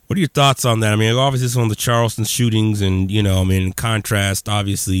your thoughts on that? I mean, obviously it's on the Charleston shootings, and in contrast,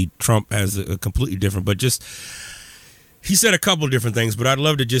 obviously Trump has a completely different. But just he said a couple of different things. But I'd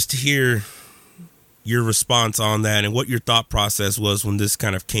love to just hear your response on that and what your thought process was when this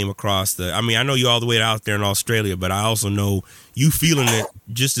kind of came across I mean, I know you all the way out there in Australia, but I also know you feeling it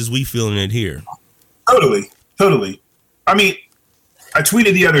just as we feeling it here. Totally. I mean, I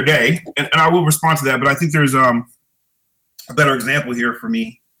tweeted the other day, and I will respond to that, but I think there's a better example here for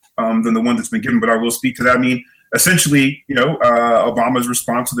me than the one that's been given, but I will speak to that. I mean, essentially, Obama's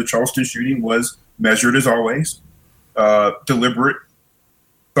response to the Charleston shooting was measured as always, deliberate,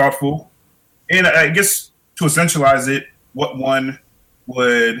 thoughtful, and I guess to essentialize it,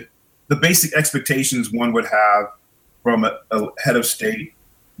 the basic expectations one would have from a head of state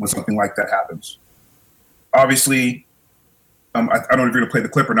when something like that happens. Obviously, I don't agree to play the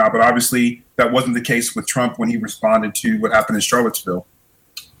clip or not, but obviously that wasn't the case with Trump when he responded to what happened in Charlottesville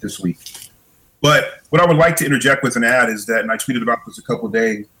this week. But what I would like to interject with and add is that, and I tweeted about this a couple of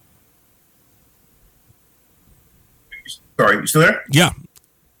days. Sorry, you still there? Yeah.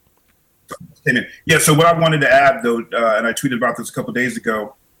 Yeah, so what I wanted to add, though, and I tweeted about this a couple of days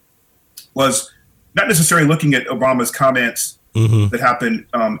ago, was not necessarily looking at Obama's comments that happened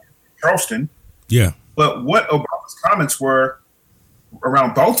in Charleston, but what Obama's comments were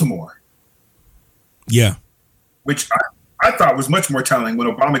around Baltimore. Yeah. Which I thought was much more telling when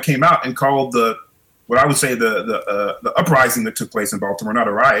Obama came out and called what I would say the uprising that took place in Baltimore, not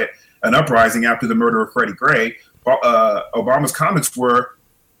a riot, an uprising after the murder of Freddie Gray. Obama's comments were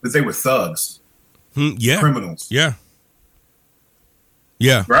that they were thugs, criminals. Yeah.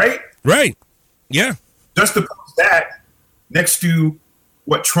 Right? Yeah. Just to put that next to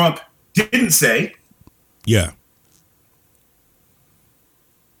what Trump didn't say. Yeah.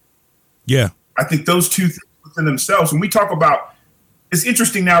 I think those two things within themselves, when we talk about, it's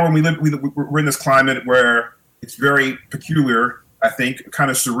interesting now when we're in this climate where it's very peculiar, I think,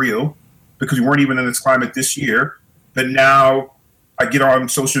 kind of surreal, because we weren't even in this climate this year. But now I get on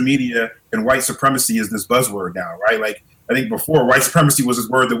social media and white supremacy is this buzzword now, right? Like, I think before white supremacy was this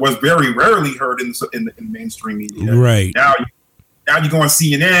word that was very rarely heard in the mainstream media. Right. Now you go on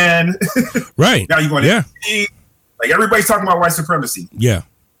CNN. Right. Now you go on NBC. Like, everybody's talking about white supremacy. Yeah.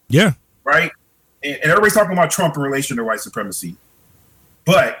 Yeah. Right? And everybody's talking about Trump in relation to white supremacy.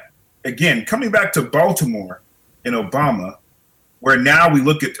 But again, coming back to Baltimore and Obama, where now we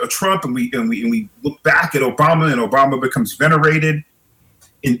look at Trump and we look back at Obama, and Obama becomes venerated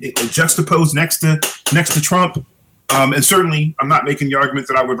and juxtaposed next to Trump. And certainly, I'm not making the argument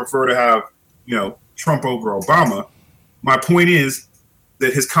that I would prefer to have, Trump over Obama. My point is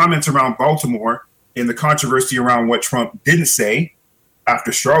that his comments around Baltimore and the controversy around what Trump didn't say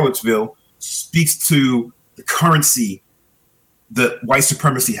after Charlottesville speaks to the currency that white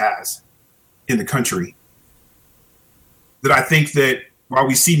supremacy has in the country. That I think that while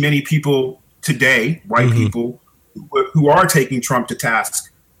we see many people today, white people, who are taking Trump to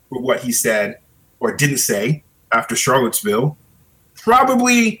task for what he said or didn't say after Charlottesville,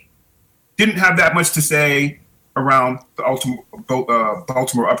 probably didn't have that much to say around the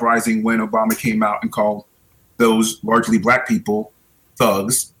Baltimore uprising when Obama came out and called those largely black people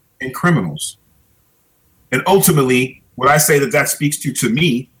thugs and criminals. And ultimately, what I say that speaks to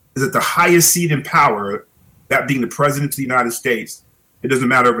me is that the highest seat in power, that being the president of the United States, it doesn't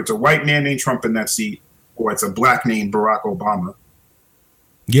matter if it's a white man named Trump in that seat or it's a black named Barack Obama.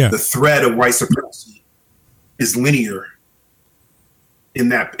 Yeah. The thread of white supremacy is linear in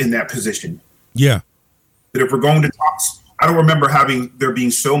that position. Yeah. That if we're going to talk, I don't remember there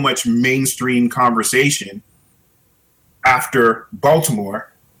being so much mainstream conversation after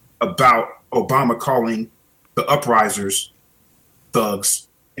Baltimore about Obama calling the uprisers thugs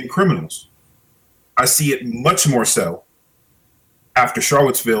and criminals. I see it much more so after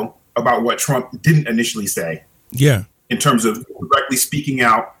Charlottesville about what Trump didn't initially say. Yeah. In terms of directly speaking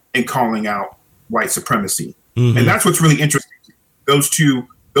out and calling out white supremacy. And that's what's really interesting. Those two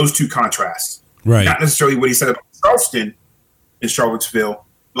contrasts. Right. Not necessarily what he said about Charleston in Charlottesville,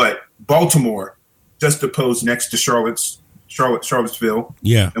 but Baltimore just opposed next to Charlottesville.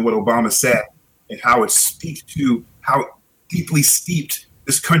 Yeah. And what Obama said and how it speaks to how deeply steeped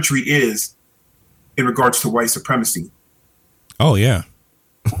this country is in regards to white supremacy. Oh yeah.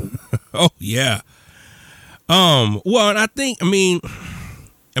 Oh yeah. Well, and I think, I mean,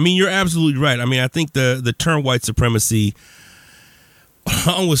 you're absolutely right. I mean, I think the term white supremacy,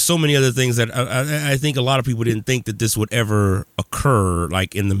 along with so many other things that I think a lot of people didn't think that this would ever occur,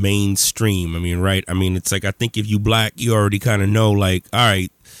 like in the mainstream. I mean, right? I mean, it's like, I think if you black, you already kind of know, like, all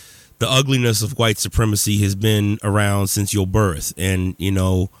right, the ugliness of white supremacy has been around since your birth, and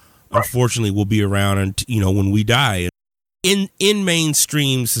unfortunately, will be around, and when we die. In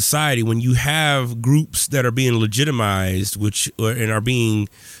mainstream society, when you have groups that are being legitimized, and are being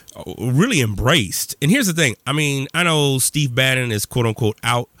really embraced. And here's the thing. I mean, I know Steve Bannon is quote unquote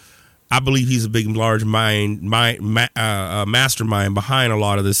out. I believe he's a big, large mastermind behind a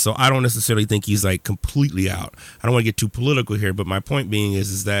lot of this. So I don't necessarily think he's like completely out. I don't want to get too political here, but my point being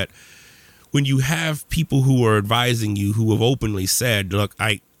is that when you have people who are advising you, who have openly said, look,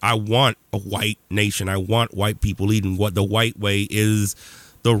 I want a white nation. I want white people leading. What the white way is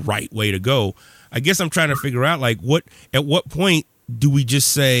the right way to go. I guess I'm trying to figure out, like, at what point do we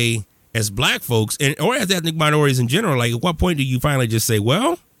just say, as black folks, or as ethnic minorities in general, like, at what point do you finally just say,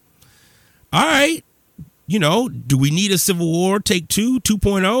 well, all right, do we need a civil war? Take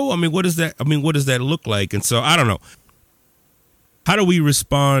 2.0? I mean, what does that look like? And so I don't know. How do we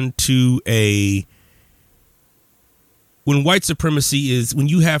respond to when white supremacy is, when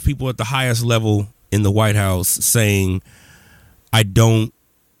you have people at the highest level in the White House saying, I don't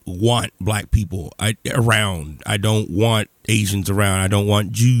want black people around. I don't want Asians around. I don't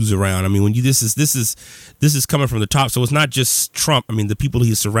want Jews around. I mean, when this is coming from the top. So it's not just Trump. I mean, the people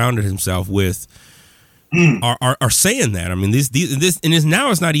he surrounded himself with are saying that. I mean, this and it's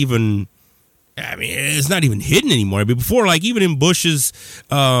not even. I mean, it's not even hidden anymore. But before, like, even in Bush's,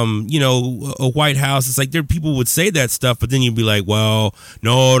 a White House, it's like people would say that stuff, but then you'd be like, well,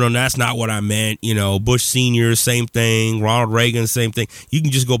 no, that's not what I meant. Bush Sr., same thing. Ronald Reagan, same thing. You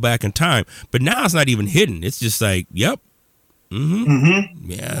can just go back in time. But now it's not even hidden. It's just like, yep.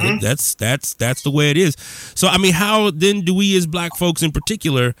 Yeah, that's the way it is. So, I mean, how then do we as black folks in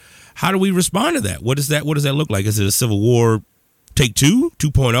particular, how do we respond to that? What does that look like? Is it a civil war take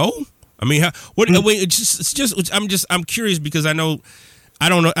 2.0? I mean, I'm curious because I don't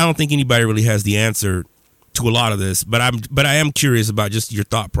think anybody really has the answer to a lot of this, but I am curious about just your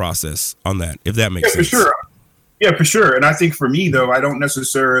thought process on that, if that makes sense. For sure. And I think for me, though, I don't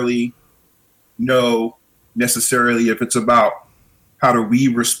necessarily know if it's about how do we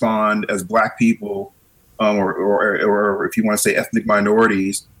respond as black people, or if you want to say ethnic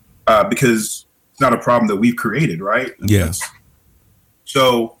minorities, because it's not a problem that we've created, right? Yes.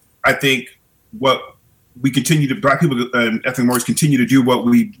 So I think what black people and ethnic minorities continue to do what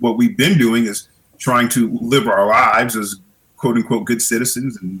we've been doing, is trying to live our lives as quote unquote good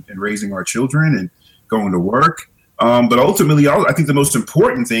citizens and raising our children and going to work. But ultimately, I think the most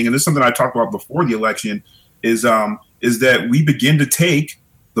important thing, and this is something I talked about before the election, is that we begin to take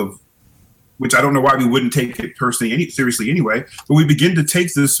which I don't know why we wouldn't take it personally seriously anyway, but we begin to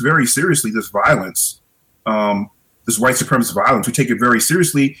take this very seriously, this violence, this white supremacist violence. We take it very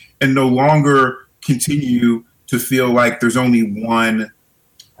seriously and no longer continue to feel like there's only one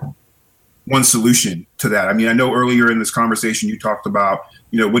solution to that. I mean, I know earlier in this conversation you talked about,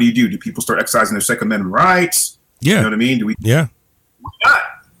 what do you do? Do people start exercising their Second Amendment rights? Yeah. You know what I mean? Do we? Yeah. Why not?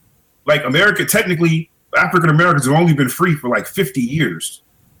 Like America, technically, African Americans have only been free for like 50 years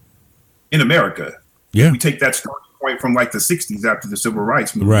in America. Yeah. We take that starting point from like the 60s after the civil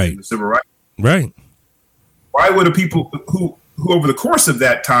rights movement. Right. The civil rights. Right. Why would a people who over the course of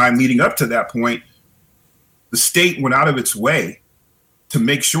that time leading up to that point, the state went out of its way to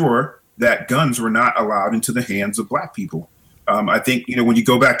make sure that guns were not allowed into the hands of black people? I think, when you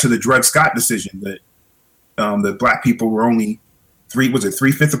go back to the Dred Scott decision, that black people were only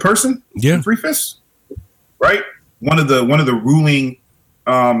 3/5 a person? Yeah. 3/5? Right? One of the ruling,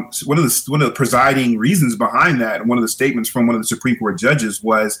 one of the presiding reasons behind that, and one of the statements from one of the Supreme Court judges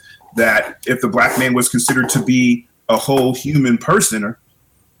was that if the black man was considered to be a whole human person,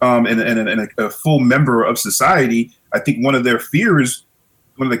 and a full member of society, I think one of their fears,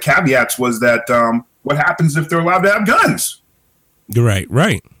 one of the caveats was that what happens if they're allowed to have guns? Right.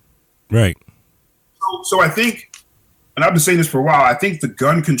 So I think, and I've been saying this for a while, I think the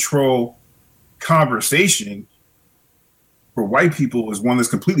gun control conversation for white people is one that's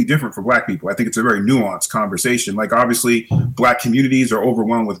completely different for black people. I think it's a very nuanced conversation. Like, obviously, black communities are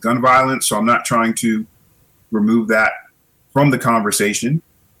overwhelmed with gun violence, so I'm not trying to remove that from the conversation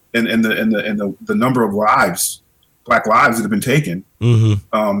and the number of black lives that have been taken due to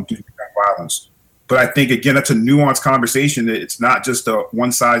gun violence. But I think, again, that's a nuanced conversation. That it's not just a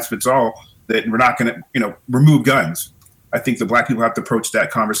one size fits all, that we're not going to, remove guns. I think the black people have to approach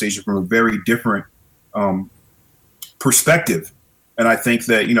that conversation from a very different perspective. And I think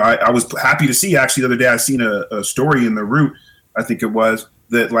that, I was happy to see, actually, the other day, I seen a story in The Root, I think it was,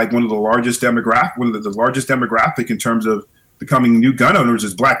 that like one of the largest demographic in terms of becoming new gun owners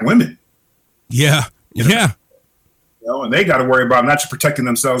is black women. Yeah. Yeah. And they got to worry about not just protecting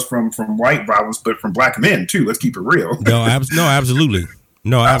themselves from white violence, but from black men too. Let's keep it real. No, absolutely.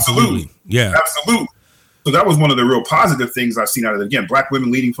 No, absolutely. Yeah, absolutely. So that was one of the real positive things I've seen out of it. Again, black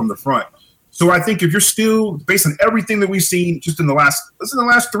women leading from the front. So I think if you're still, based on everything that we've seen just in the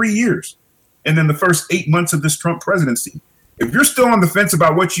last 3 years, and then the first 8 months of this Trump presidency, if you're still on the fence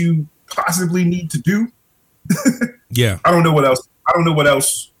about what you possibly need to do, yeah, I don't know what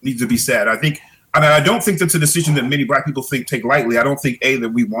else needs to be said. I don't think that's a decision that many black people take lightly. I don't think, A, that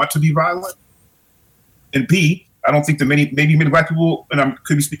we want to be violent, and B, I don't think that many black people, and I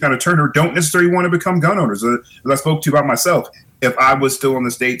could be speaking out of Turner, don't necessarily want to become gun owners. As I spoke to about myself, if I was still in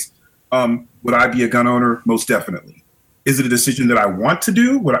the States, would I be a gun owner? Most definitely. Is it a decision that I want to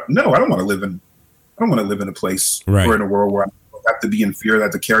do? No, I don't want to live in a place or in a world where I have to be in fear, that I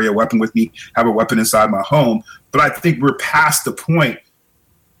have to carry a weapon with me, have a weapon inside my home. But I think we're past the point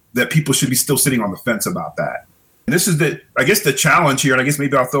that people should be still sitting on the fence about that. And this is the challenge here, and I guess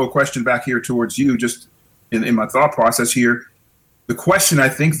maybe I'll throw a question back here towards you, just in my thought process here. The question, I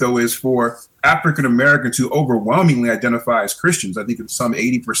think, though, is for African Americans who overwhelmingly identify as Christians. I think it's some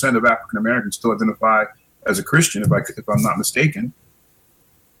 80% of African Americans still identify as a Christian, if I'm not mistaken.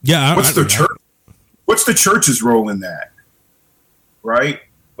 Yeah. What's the church's role in that? Right?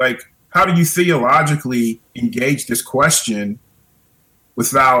 Like, how do you theologically engage this question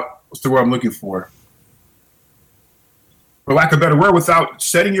without, what's the word I'm looking for lack of a better word, without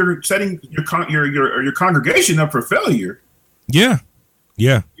setting your congregation up for failure? Yeah.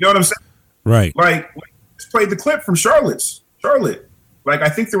 You know what I'm saying? Right. Like, just played the clip from Charlotte. Like, I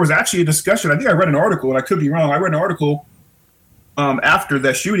think there was actually a discussion. I think I read an article, and I could be wrong. I read an article after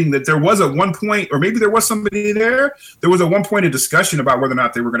that shooting that there was at one point, or maybe there was somebody there. There was at one point a discussion about whether or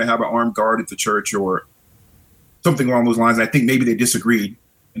not they were going to have an armed guard at the church or something along those lines. I think maybe they disagreed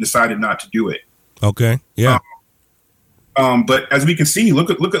and decided not to do it. Okay. Yeah. But as we can see, look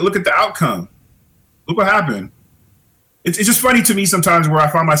at the outcome. Look what happened. It's just funny to me sometimes where I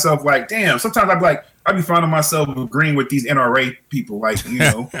find myself like, damn. Sometimes I'd be finding myself agreeing with these NRA people, like,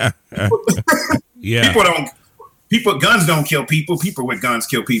 yeah. Guns don't kill people. People with guns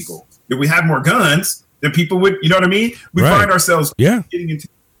kill people. If we had more guns, then people would, you know what I mean? We find ourselves getting into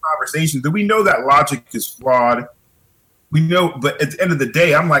conversations that we know that logic is flawed. We know, but at the end of the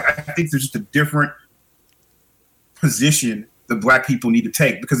day, I'm like, I think there's just a different position that black people need to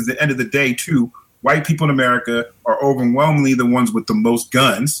take, because at the end of the day, too, white people in America are overwhelmingly the ones with the most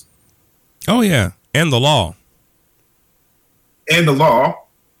guns. Oh, yeah. And the law.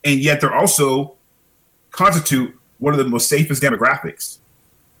 And yet they're also constitute one of the most safest demographics.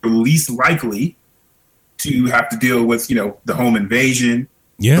 They're least likely to have to deal with, the home invasion,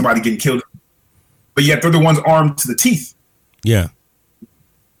 somebody getting killed. But yet they're the ones armed to the teeth. Yeah.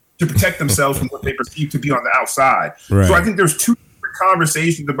 To protect themselves from what they perceive to be on the outside. Right. So I think there's two different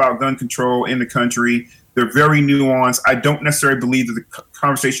conversations about gun control in the country. They're very nuanced. I don't necessarily believe that the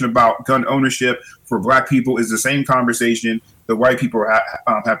conversation about gun ownership for black people is the same conversation that white people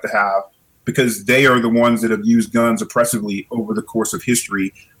have to have, because they are the ones that have used guns oppressively over the course of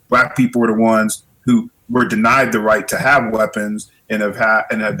history. Black people are the ones who were denied the right to have weapons and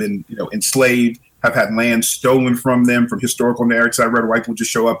have been enslaved, have had land stolen from them from historical narratives. I read white people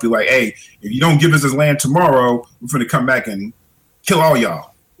just show up, be like, hey, if you don't give us this land tomorrow, we're going to come back and kill all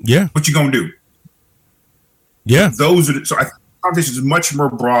y'all. Yeah. What you going to do? Yeah. So I think the conversation is much more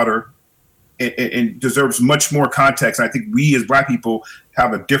broader and deserves much more context. And I think we as black people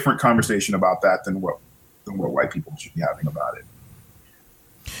have a different conversation about that than what white people should be having about it.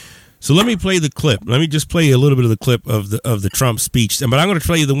 So let me play the clip. Let me just play a little bit of the clip of the Trump speech. But I'm going to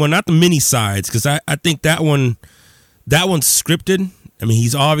play you the one, not the mini sides, because I think that one's scripted. I mean,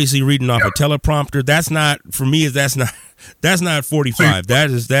 he's obviously reading off a teleprompter. That's not, for me, that's not 45.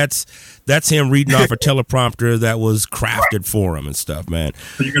 That's him reading off a teleprompter that was crafted for him and stuff, man.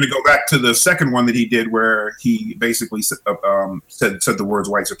 So you're going to go back to the second one that he did, where he basically said the words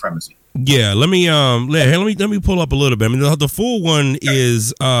white supremacy. Yeah, let me pull up a little bit. I mean, the full one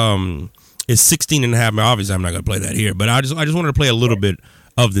is 16 and a half. Obviously, I'm not going to play that here, but I just wanted to play a little bit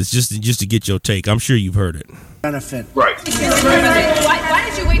of this just to get your take. I'm sure you've heard it. Benefit. Right. Why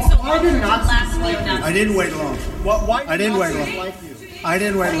did you wait so long to last week? I didn't wait long. I didn't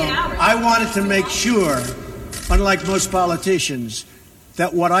wait long. I wanted to make sure, unlike most politicians,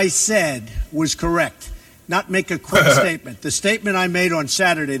 that what I said was correct, not make a quick statement. The statement I made on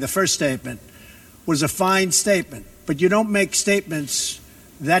Saturday, the first statement, was a fine statement, but you don't make statements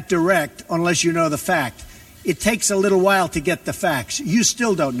that direct unless you know the fact. It takes a little while to get the facts. You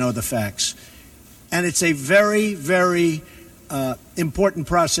still don't know the facts. And it's a very, very important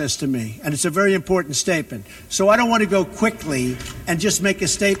process to me. And it's a very important statement. So I don't want to go quickly and just make a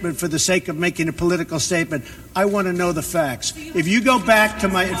statement for the sake of making a political statement. I want to know the facts. If you go back to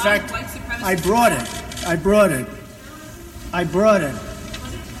in fact, I brought it.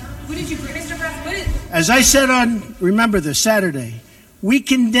 Who did you bring, Mr. President? As I said remember this, Saturday, we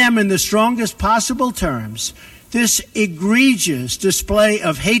condemn in the strongest possible terms this egregious display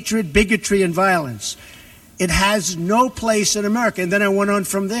of hatred, bigotry, and violence. It has no place in America. And then I went on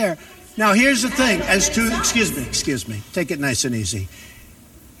from there. Now, here's the thing. Excuse me. Take it nice and easy.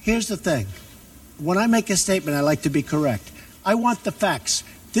 Here's the thing. When I make a statement, I like to be correct. I want the facts.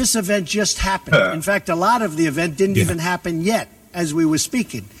 This event just happened. In fact, a lot of the event didn't even happen yet as we were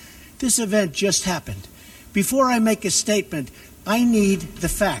speaking. This event just happened. Before I make a statement, I need the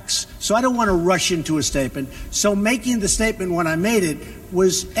facts. So I don't want to rush into a statement. So making the statement when I made it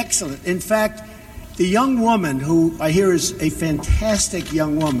was excellent. In fact, the young woman, who I hear is a fantastic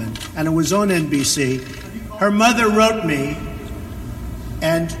young woman, and it was on NBC, her mother wrote me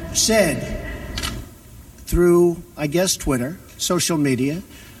and said, through, I guess, Twitter, social media,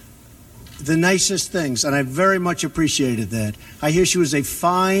 the nicest things, and I very much appreciated that. I hear she was a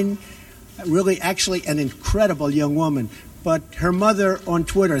fine, really actually an incredible young woman. But her mother on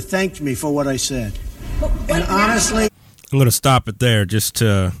Twitter thanked me for what I said. And honestly, I'm going to stop it there. He's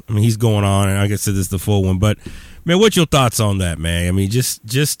going on, and I guess this is the full one. But, man, what's your thoughts on that, man? I mean, yeah.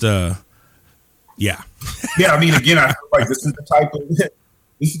 Yeah, I mean, again, I feel like this is the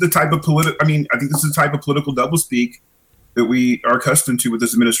type of political. I mean, I think this is the type of political doublespeak that we are accustomed to with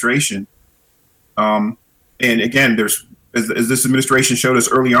this administration. And again, as this administration showed us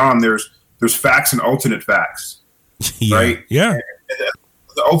early on, there's facts and alternate facts. Yeah. Right? Yeah. And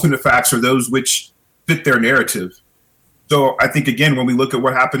the alternate facts are those which fit their narrative. So I think, again, when we look at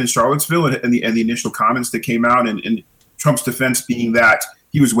what happened in Charlottesville and the initial comments that came out, and Trump's defense being that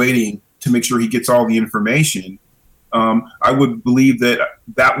he was waiting to make sure he gets all the information, I would believe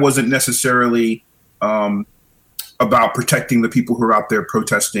that wasn't necessarily about protecting the people who are out there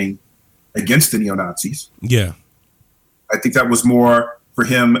protesting against the neo-Nazis. Yeah. I think that was more for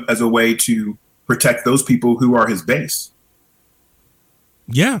him as a way to protect those people who are his base.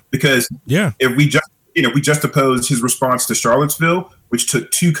 Yeah. Because if we just oppose his response to Charlottesville, which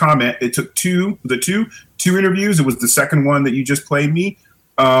took two interviews. It was the second one that you just played me.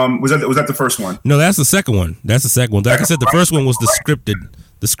 Was that the first one? No, that's the second one. That's the second one. Like I said, the first one was the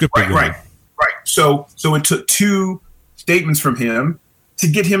scripted one. Right. So it took two statements from him to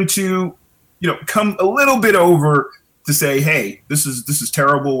get him to, come a little bit over to say, hey, this is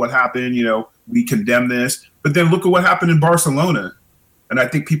terrible what happened. We condemn this. But then look at what happened in Barcelona. And I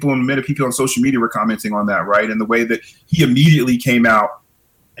think many people on social media were commenting on that, right? And the way that he immediately came out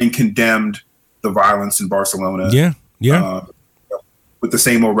and condemned the violence in Barcelona. Yeah. With the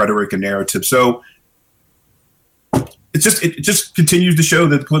same old rhetoric and narrative. So it just continues to show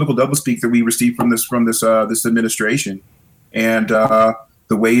the political doublespeak that we received from this administration, and the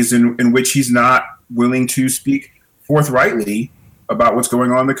ways in which he's not willing to speak forthrightly about what's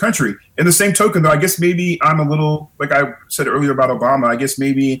going on in the country. In the same token, though, I guess maybe I'm a little, like I said earlier about Obama, I guess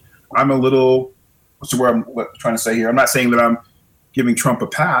maybe I'm a little, what's the word I'm trying to say here? I'm not saying that I'm giving Trump a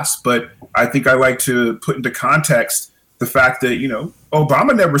pass, but I think I like to put into context the fact that,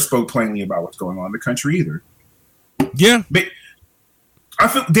 Obama never spoke plainly about what's going on in the country either. Yeah. But I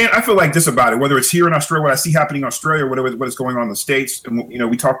feel like this about it, whether it's here in Australia, what I see happening in Australia, what is going on in the States. And,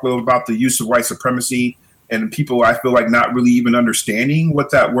 we talked a little about the use of white supremacy and people, I feel like, not really even understanding what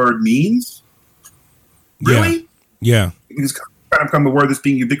that word means. Really? Yeah. It's kind of become a word that's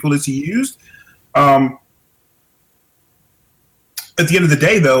being ubiquitously used. At the end of the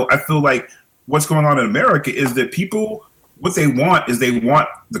day, though, I feel like what's going on in America is that people, what they want is they want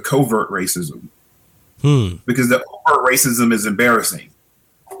the covert racism. Because the overt racism is embarrassing.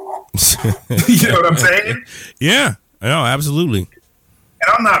 You know what I'm saying? Yeah. No, absolutely.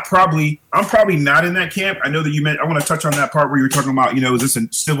 And I'm probably not in that camp. I know that you meant, I want to touch on that part where you were talking about, is this a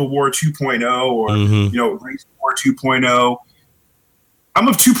Civil War 2.0 or, Race War 2.0? I'm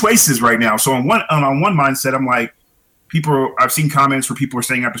of two places right now. So on one mindset, I'm like, I've seen comments where people are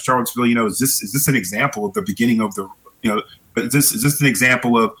saying after Charlottesville, is this an example of the beginning of the, but is this an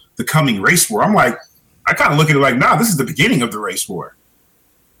example of the coming race war? I'm like, I kind of look at it like, nah, this is the beginning of the race war.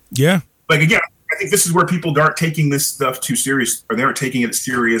 Yeah. Like, again, I think this is where people aren't taking this stuff too serious, or they aren't taking it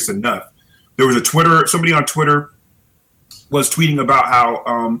serious enough. There was somebody on Twitter was tweeting about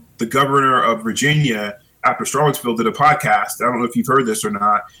how the governor of Virginia, after Charlottesville, did a podcast. I don't know if you've heard this or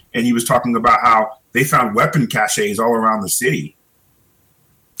not. And he was talking about how they found weapon caches all around the city.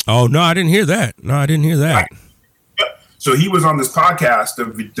 Oh, no, I didn't hear that. Right. So he was on this podcast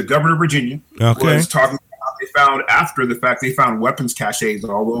of the governor of Virginia. Okay. Was talking about how they found, after the fact, they found weapons caches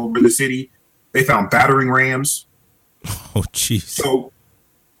all over the city. They found battering rams. Oh, jeez. So,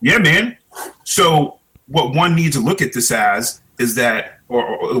 yeah, man. So what one needs to look at this as is that,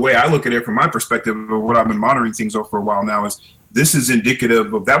 or the way I look at it from my perspective of what I've been monitoring things over for a while now, is this is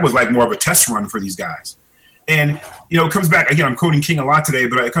indicative of, that was like more of a test run for these guys. And, it comes back, again, I'm quoting King a lot today,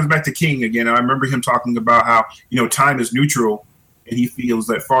 but it comes back to King again. And I remember him talking about how, time is neutral. And he feels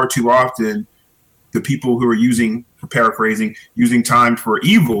that far too often the people who are paraphrasing, using time for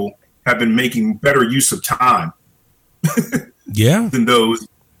evil have been making better use of time. Yeah. Than those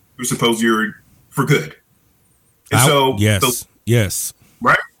who suppose you're for good. And yes.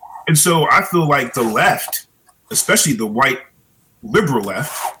 Right. And so I feel like the left, especially the white liberal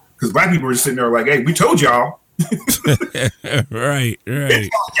left, because black people are just sitting there like, hey, we told y'all. Right.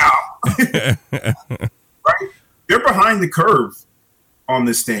 Y'all. Right? They're behind the curve on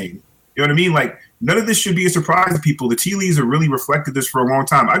this thing. You know what I mean? Like, none of this should be a surprise to people. The tea leaves have really reflected this for a long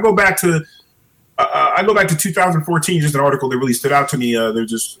time. I go back to 2014, just an article that really stood out to me. There's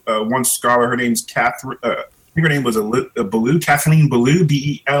just one scholar, her name's Catherine, I think her name was Kathleen Belew,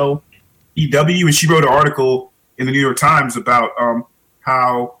 Belew, and she wrote an article in the New York Times about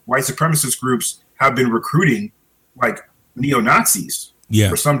how white supremacist groups have been recruiting like neo-Nazis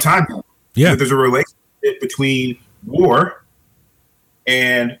for some time now. Yeah. There's a relationship between war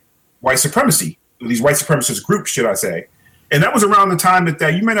and white supremacy, these white supremacist groups, should I say. And that was around the time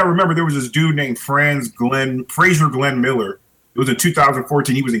that you may not remember, there was this dude named Fraser Glenn Miller. It was in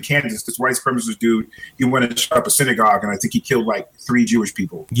 2014. He was in Kansas, this white supremacist dude. He went and shot up a synagogue, and I think he killed like 3 Jewish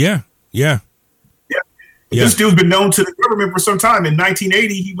people. Yeah. This dude's been known to the government for some time. In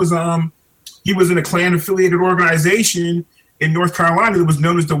 1980, he was in a Klan-affiliated organization in North Carolina that was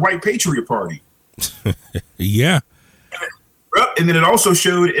known as the White Patriot Party. Yeah. And then it also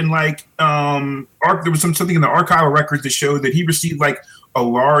showed in like there was something in the archival records that showed that he received like a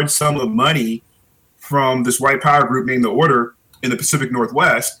large sum of money from this white power group named the Order in the Pacific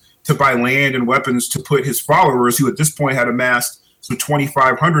Northwest to buy land and weapons to put his followers, who at this point had amassed some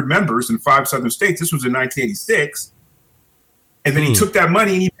 2,500 members in 5 southern states. This was in 1986. And then he took that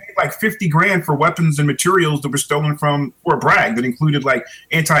money and he paid like 50 grand for weapons and materials that were stolen from Fort Bragg that included like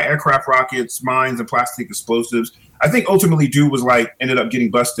anti-aircraft rockets, mines, and plastic explosives. I think ultimately dude was like ended up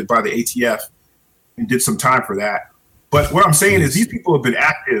getting busted by the ATF and did some time for that. But what I'm saying is these people have been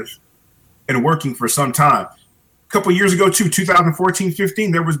active and working for some time. A couple of years ago, too,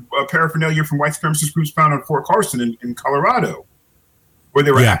 2014-15, there was a paraphernalia from white supremacist groups found in Fort Carson in Colorado, where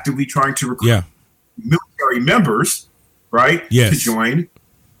they were actively trying to recruit military members, right, to join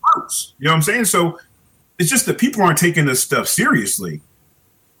groups. You know what I'm saying? So it's just that people aren't taking this stuff seriously.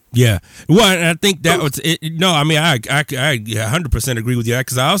 Yeah. Well, and I think that was it. No, I mean, I 100% agree with you,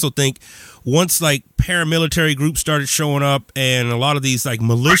 because I also think once like paramilitary groups started showing up and a lot of these like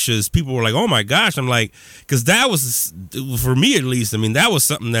militias, people were like, oh my gosh. I'm like, because that was, for me at least, I mean, that was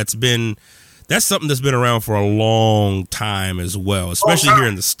something that's been around for a long time as well, especially here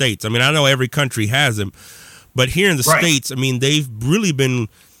in the States. I mean, I know every country has them, but here in the States, I mean, they've really been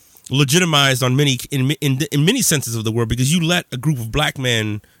legitimized on in many senses of the word, because you let a group of black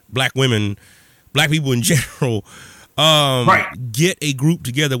men, black women, black people in general, get a group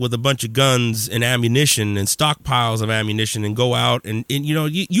together with a bunch of guns and ammunition and stockpiles of ammunition and go out and you know,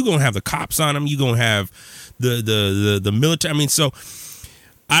 you're going to have the cops on them. You're going to have the military. I mean, so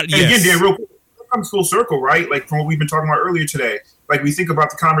again, Dan, real quick, it comes full circle, right? Like from what we've been talking about earlier today, like we think about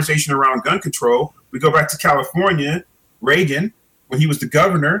the conversation around gun control. We go back to California, Reagan, when he was the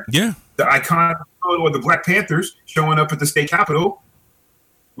governor, the iconic photo of the Black Panthers showing up at the state capitol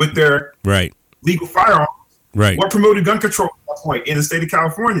with their legal firearms. Right. What promoted gun control at that point in the state of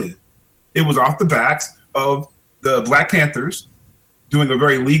California? It was off the backs of the Black Panthers doing a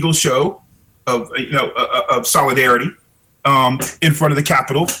very legal show of of solidarity in front of the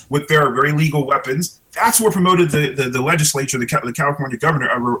Capitol with their very legal weapons. That's what promoted the legislature, the California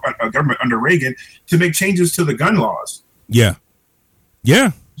government under Reagan, to make changes to the gun laws. Yeah.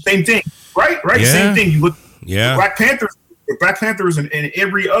 Same thing, right? Yeah. Same thing. You look, the Black Panthers, and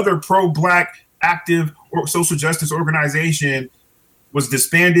every other pro-black active or social justice organization was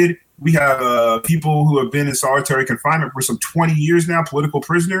disbanded. We have people who have been in solitary confinement for some 20 years now, political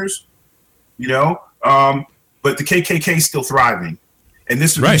prisoners. You know, but the KKK is still thriving, and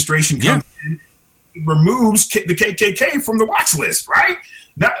this administration comes in, removes the KKK from the watch list, right?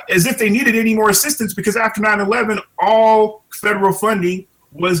 Not as if they needed any more assistance, because after 9/11, all federal funding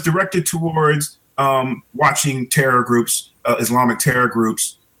was directed towards watching terror groups, Islamic terror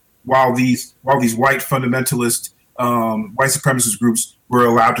groups, while these white fundamentalist, white supremacist groups were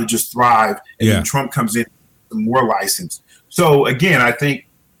allowed to just thrive. And then Trump comes in with more license. So again, I think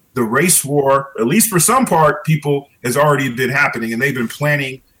the race war, at least for some part, people, has already been happening, and they've been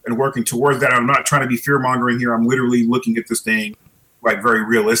planning and working towards that. I'm not trying to be fear-mongering here. I'm literally looking at this thing like very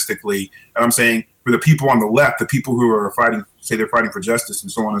realistically. And I'm saying for the people on the left, the people who are fighting, say they're fighting for justice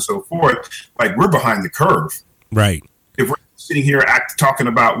and so on and so forth, like we're behind the curve. Right. If we're sitting here talking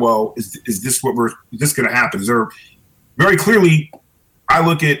about, well, is this going to happen? Is there very clearly, I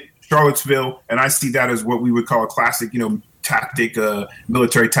look at Charlottesville and I see that as what we would call a classic, tactic,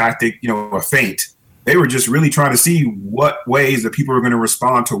 military tactic, a feint. They were just really trying to see what ways that people were going to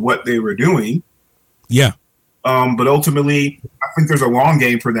respond to what they were doing. Yeah. But ultimately, I think there's a long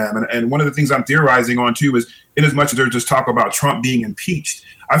game for them. And one of the things I'm theorizing on, too, is in as much as there's just talk about Trump being impeached,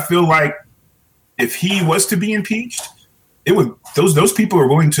 I feel like if he was to be impeached, it would those people are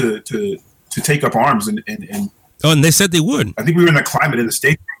willing to take up arms and and they said they would. I think we were in a climate in the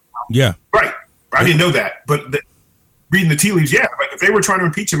state. Yeah. Right. I didn't know that. But reading the tea leaves, like if they were trying to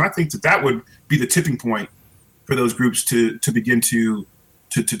impeach him, I think that would be the tipping point for those groups to begin to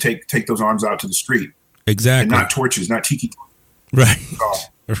take those arms out to the street. Exactly. And not torches, not tiki. Right.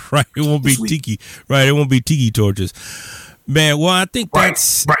 Right. It won't be tiki. Right. It won't be tiki torches. Man, well, I think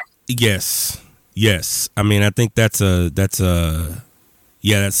that's Yes. I mean, I think that's something.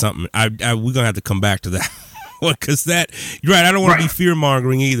 We're gonna have to come back to that. Because you're right. I don't want to be fear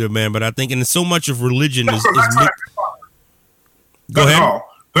mongering either, man. But I think, and so much of religion is go ahead.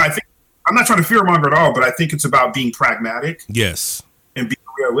 But I think I'm not trying to fear monger at all. But I think it's about being pragmatic. Yes. And being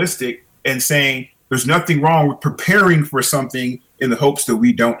realistic and saying there's nothing wrong with preparing for something in the hopes that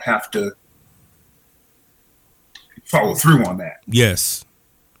we don't have to follow through on that. Yes.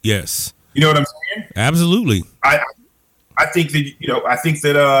 You know what I'm saying? Absolutely. I think that you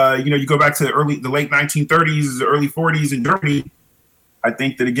go back to the late 1930s, the early 40s in Germany. I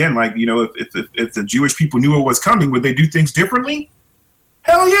think that again, if the Jewish people knew it was coming, would they do things differently?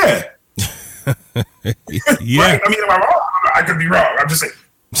 Hell yeah. Yeah. Right? I mean, am I wrong? I could be wrong. I'm just saying.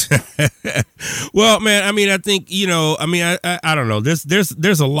 Well, man, I mean, I think, I don't know.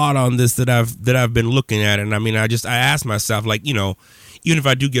 There's a lot on this that I've been looking at. And I mean, I asked myself, even if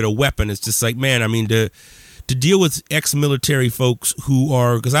I do get a weapon, it's just like, man, I mean, to deal with ex-military folks who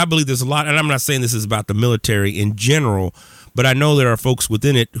are, because I believe there's a lot, and I'm not saying this is about the military in general, but I know there are folks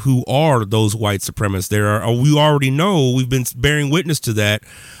within it who are those white supremacists. We already know, we've been bearing witness to that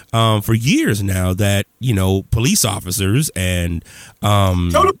for years now, that, you know, police officers and,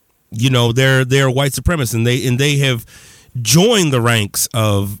 you know, they're white supremacists, and they have joined the ranks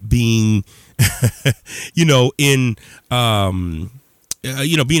of being, you know, in,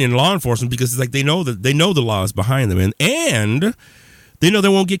 being in law enforcement, because it's like they know the law is behind them, and they know they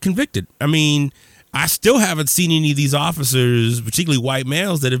won't get convicted. I mean, I still haven't seen any of these officers, particularly white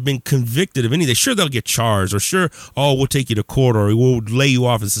males, that have been convicted of anything. Sure, they'll get charged, or sure, we'll take you to court, or we'll lay you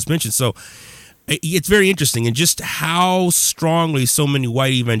off in suspension. So it's very interesting, and just how strongly so many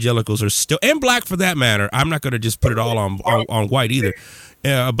white evangelicals are still, and black for that matter. I'm not going to just put it all on white either.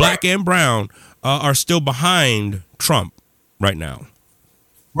 Black and brown are still behind Trump right now.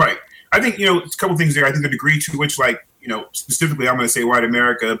 Right. I think, you know, it's a couple things there. I think the degree to which, like, you know, specifically, I'm going to say white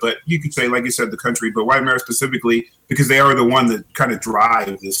America, but you could say, like you said, the country, but white America specifically, because they are the one that kind of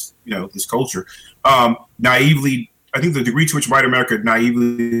drive this, you know, this culture. Naively, I think the degree to which white America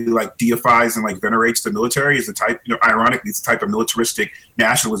naively, like, deifies and, like, venerates the military is the type, you know, ironically, it's the type of militaristic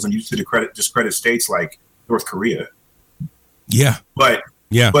nationalism used to discredit states like North Korea. Yeah. But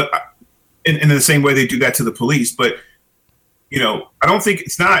in the same way they do that to the police, but, you know, I don't think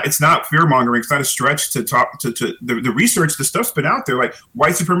it's not fear mongering. It's not a stretch to talk to the research. The stuff's been out there. Like,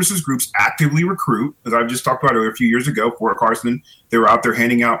 white supremacist groups actively recruit, as I've just talked about a few years ago. Fort Carson, they were out there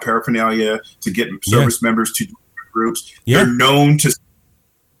handing out paraphernalia to get service members to groups. They're known to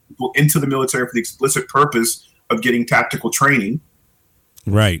people into the military for the explicit purpose of getting tactical training.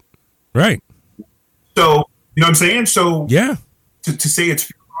 Right. So, you know what I'm saying? So yeah, to say it's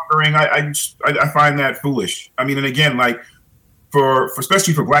fear mongering, I find that foolish. I mean, and again, like, for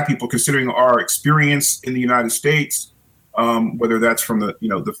especially for black people, considering our experience in the United States, whether that's from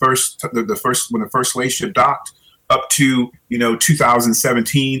the first when the first slave ship docked up to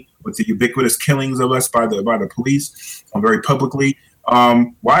 2017 with the ubiquitous killings of us by the police very publicly.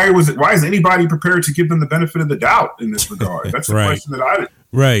 Why is anybody prepared to give them the benefit of the doubt in this regard? That's the question that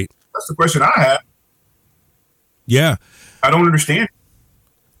That's the question I have. Yeah, I don't understand.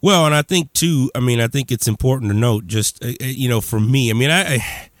 Well, and I think too, I mean, I think it's important to note, just, for me, I mean,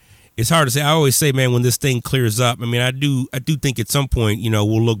 it's hard to say. I always say, man, when this thing clears up, I mean, I do think at some point,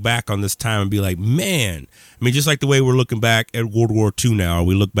 we'll look back on this time and be like, man, I mean, just like the way we're looking back at World War II now, or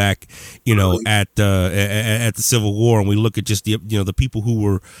we look back, at the Civil War, and we look at just the people who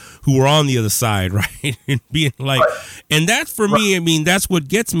were on the other side, right? And being like, and that's for me, I mean, that's what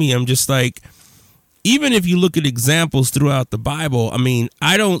gets me. I'm just like, even if you look at examples throughout the Bible, I mean,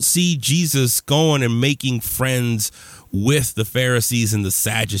 I don't see Jesus going and making friends with the Pharisees and the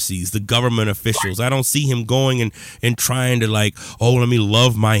Sadducees, the government officials. I don't see him going and trying to like, oh, let me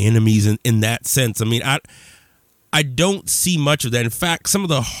love my enemies in that sense. I mean, I don't see much of that. In fact, some of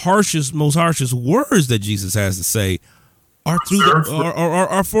the most harshest words that Jesus has to say are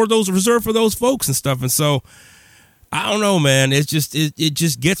are for those reserved for those folks and stuff. And so, I don't know, man. It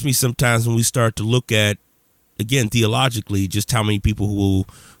just gets me sometimes when we start to look at, again, theologically, just how many people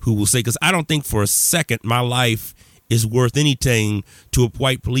who will say, because I don't think for a second my life is worth anything to a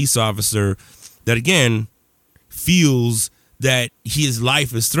white police officer that, again, feels that his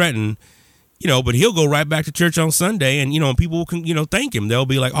life is threatened, but he'll go right back to church on Sunday, and, people can, thank him. They'll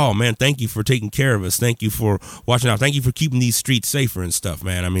be like, oh, man, thank you for taking care of us. Thank you for watching out. Thank you for keeping these streets safer and stuff,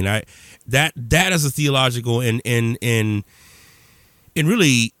 man. I mean, that is a theological and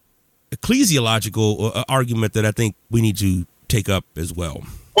really ecclesiological argument that I think we need to take up as well.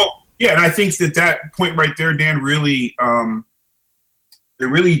 Well, yeah, and I think that point right there, Dan, really, it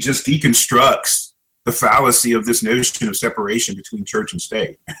really just deconstructs the fallacy of this notion of separation between church and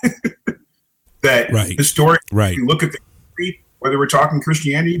state. That historically, you look at the history, whether we're talking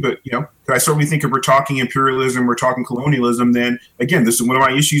Christianity, but I certainly think if we're talking imperialism, we're talking colonialism, then again, this is one of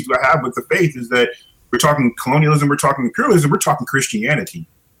my issues I have with the faith is that we're talking colonialism, we're talking imperialism, we're talking Christianity.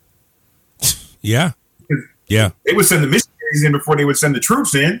 Yeah. They would send the missionaries in before they would send the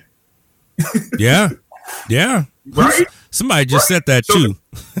troops in. Yeah. Right? Somebody just said that too.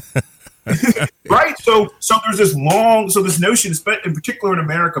 Right. So there's this notion, in particular in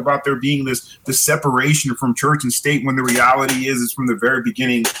America, about there being this separation from church and state, when the reality is from the very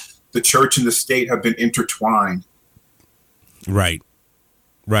beginning, the church and the state have been intertwined. Right.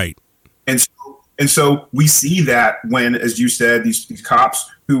 And so we see that when, as you said, these cops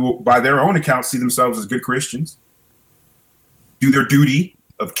who, by their own account, see themselves as good Christians, do their duty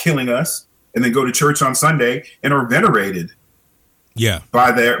of killing us, and then go to church on Sunday and are venerated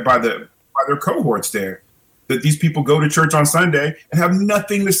by their cohorts there. That these people go to church on Sunday and have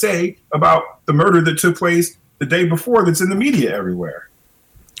nothing to say about the murder that took place the day before that's in the media everywhere.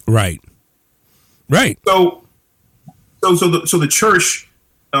 Right. So the church,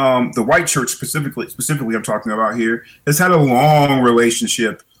 the white church specifically I'm talking about here, has had a long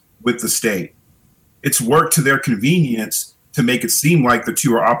relationship with the state. It's worked to their convenience to make it seem like the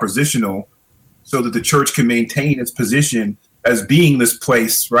two are oppositional so that the church can maintain its position as being this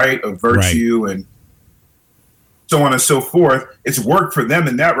place, right, of virtue and so on and so forth. It's worked for them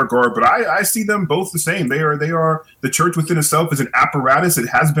in that regard, but I see them both the same. They are the church within itself is an apparatus. It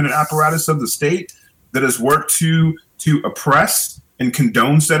has been an apparatus of the state that has worked to oppress and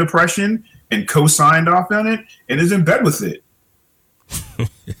condone said oppression and co-signed off on it and is in bed with it.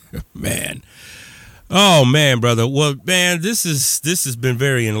 Man. Oh man, brother. Well, man, this has been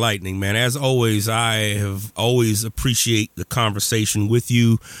very enlightening, man. As always, I have always appreciate the conversation with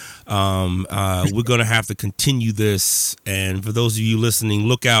you. We're gonna have to continue this, and for those of you listening,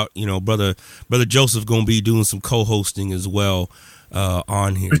 look out. You know, brother Joseph gonna be doing some co-hosting as well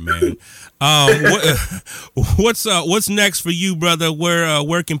on here, man. What's next for you, brother?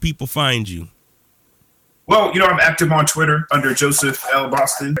 Where can people find you? Well, I'm active on Twitter under Joseph L.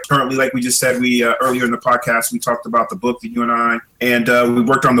 Boston. Currently, like we just said, we earlier in the podcast, we talked about the book that you and I, and we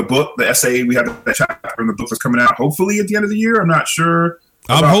worked on the book, the essay. We had that chapter in the book that's coming out hopefully at the end of the year. I'm not sure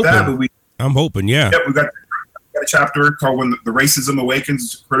about that, but I'm hoping, yeah. Yep, we got a chapter called "When the Racism Awakens."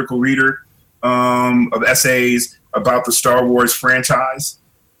 It's a critical reader of essays about the Star Wars franchise.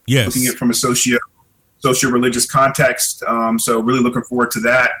 Yes, looking at it from a socio-religious context. So really looking forward to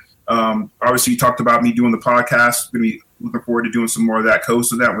that. Obviously, you talked about me doing the podcast. I'm going to be looking forward to doing some more of that,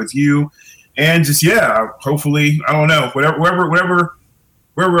 coast of that with you. And just, hopefully, I don't know, wherever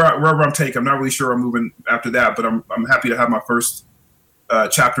I'm taking, I'm not really sure I'm moving after that, but I'm happy to have my first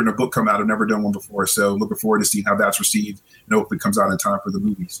chapter in a book come out. I've never done one before. So looking forward to seeing how that's received and hopefully it comes out in time for the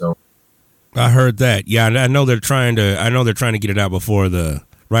movie. So I heard that. Yeah, I know they're trying to get it out before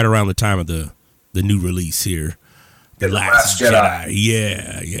right around the time of the new release here. The Last Jedi.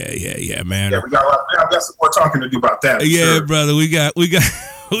 Yeah, man. Yeah, we got some more talking to do about that. Yeah, sure. Brother, we got a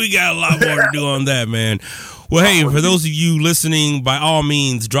lot more to do on that, man. Well, hey, for those of you listening, by all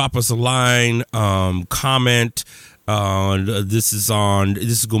means, drop us a line, comment. This is going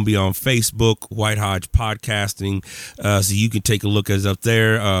to be on Facebook, White Hodge Podcasting, so you can take a look at us up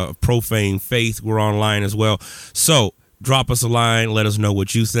there. Profane Faith, we're online as well. So drop us a line, let us know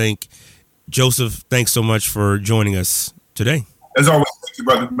what you think. Joseph, thanks so much for joining us today. As always, thank you,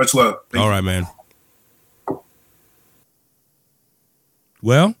 brother. Much love. All right, man.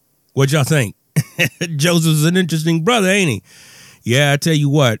 Well, what'd y'all think? Joseph's an interesting brother, ain't he? Yeah, I tell you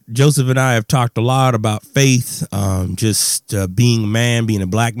what, Joseph and I have talked a lot about faith, just being a man, being a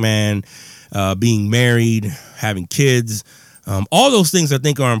black man, being married, having kids. All those things I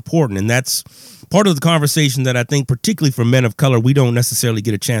think are important, and that's part of the conversation that I think, particularly for men of color, we don't necessarily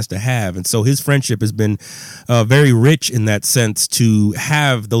get a chance to have. And so his friendship has been very rich in that sense, to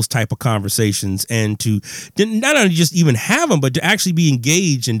have those type of conversations and to not only just even have them, but to actually be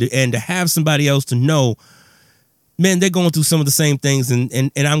engaged and to have somebody else to know, man, they're going through some of the same things,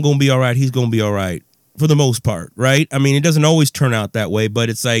 and I'm going to be all right. He's going to be all right for the most part, right? I mean, it doesn't always turn out that way, but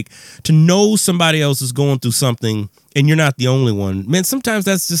it's like to know somebody else is going through something and you're not the only one. Man, sometimes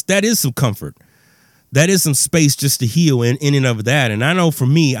that is some comfort. That is some space just to heal in and of that. And I know for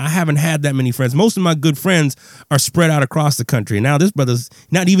me, I haven't had that many friends. Most of my good friends are spread out across the country. And now this brother's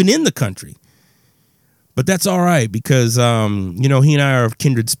not even in the country. But that's all right because, he and I are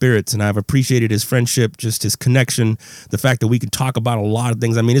kindred spirits, and I've appreciated his friendship, just his connection, the fact that we can talk about a lot of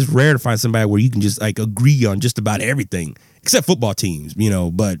things. I mean, it's rare to find somebody where you can just like agree on just about everything, except football teams,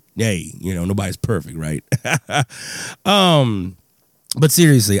 but hey, nobody's perfect, right? But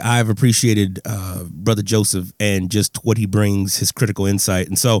seriously, I've appreciated Brother Joseph and just what he brings, his critical insight.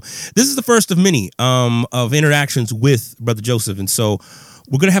 And so this is the first of many of interactions with Brother Joseph. And so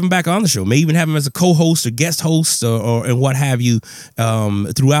we're going to have him back on the show, may even have him as a co-host or guest host or and what have you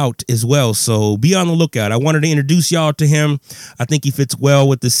throughout as well. So be on the lookout. I wanted to introduce y'all to him. I think he fits well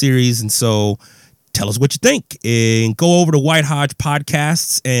with this series. And so tell us what you think, and go over to White Hodge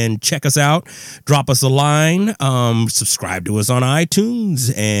Podcasts and check us out. Drop us a line, subscribe to us on iTunes,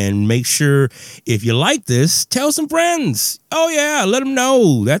 and make sure if you like this, tell some friends. Oh yeah, let them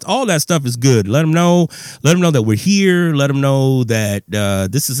know. All that stuff is good. Let them know that we're here. Let them know that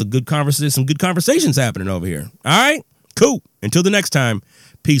this is a good conversation. Some good conversations happening over here. All right, cool. Until the next time,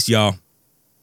 peace, y'all.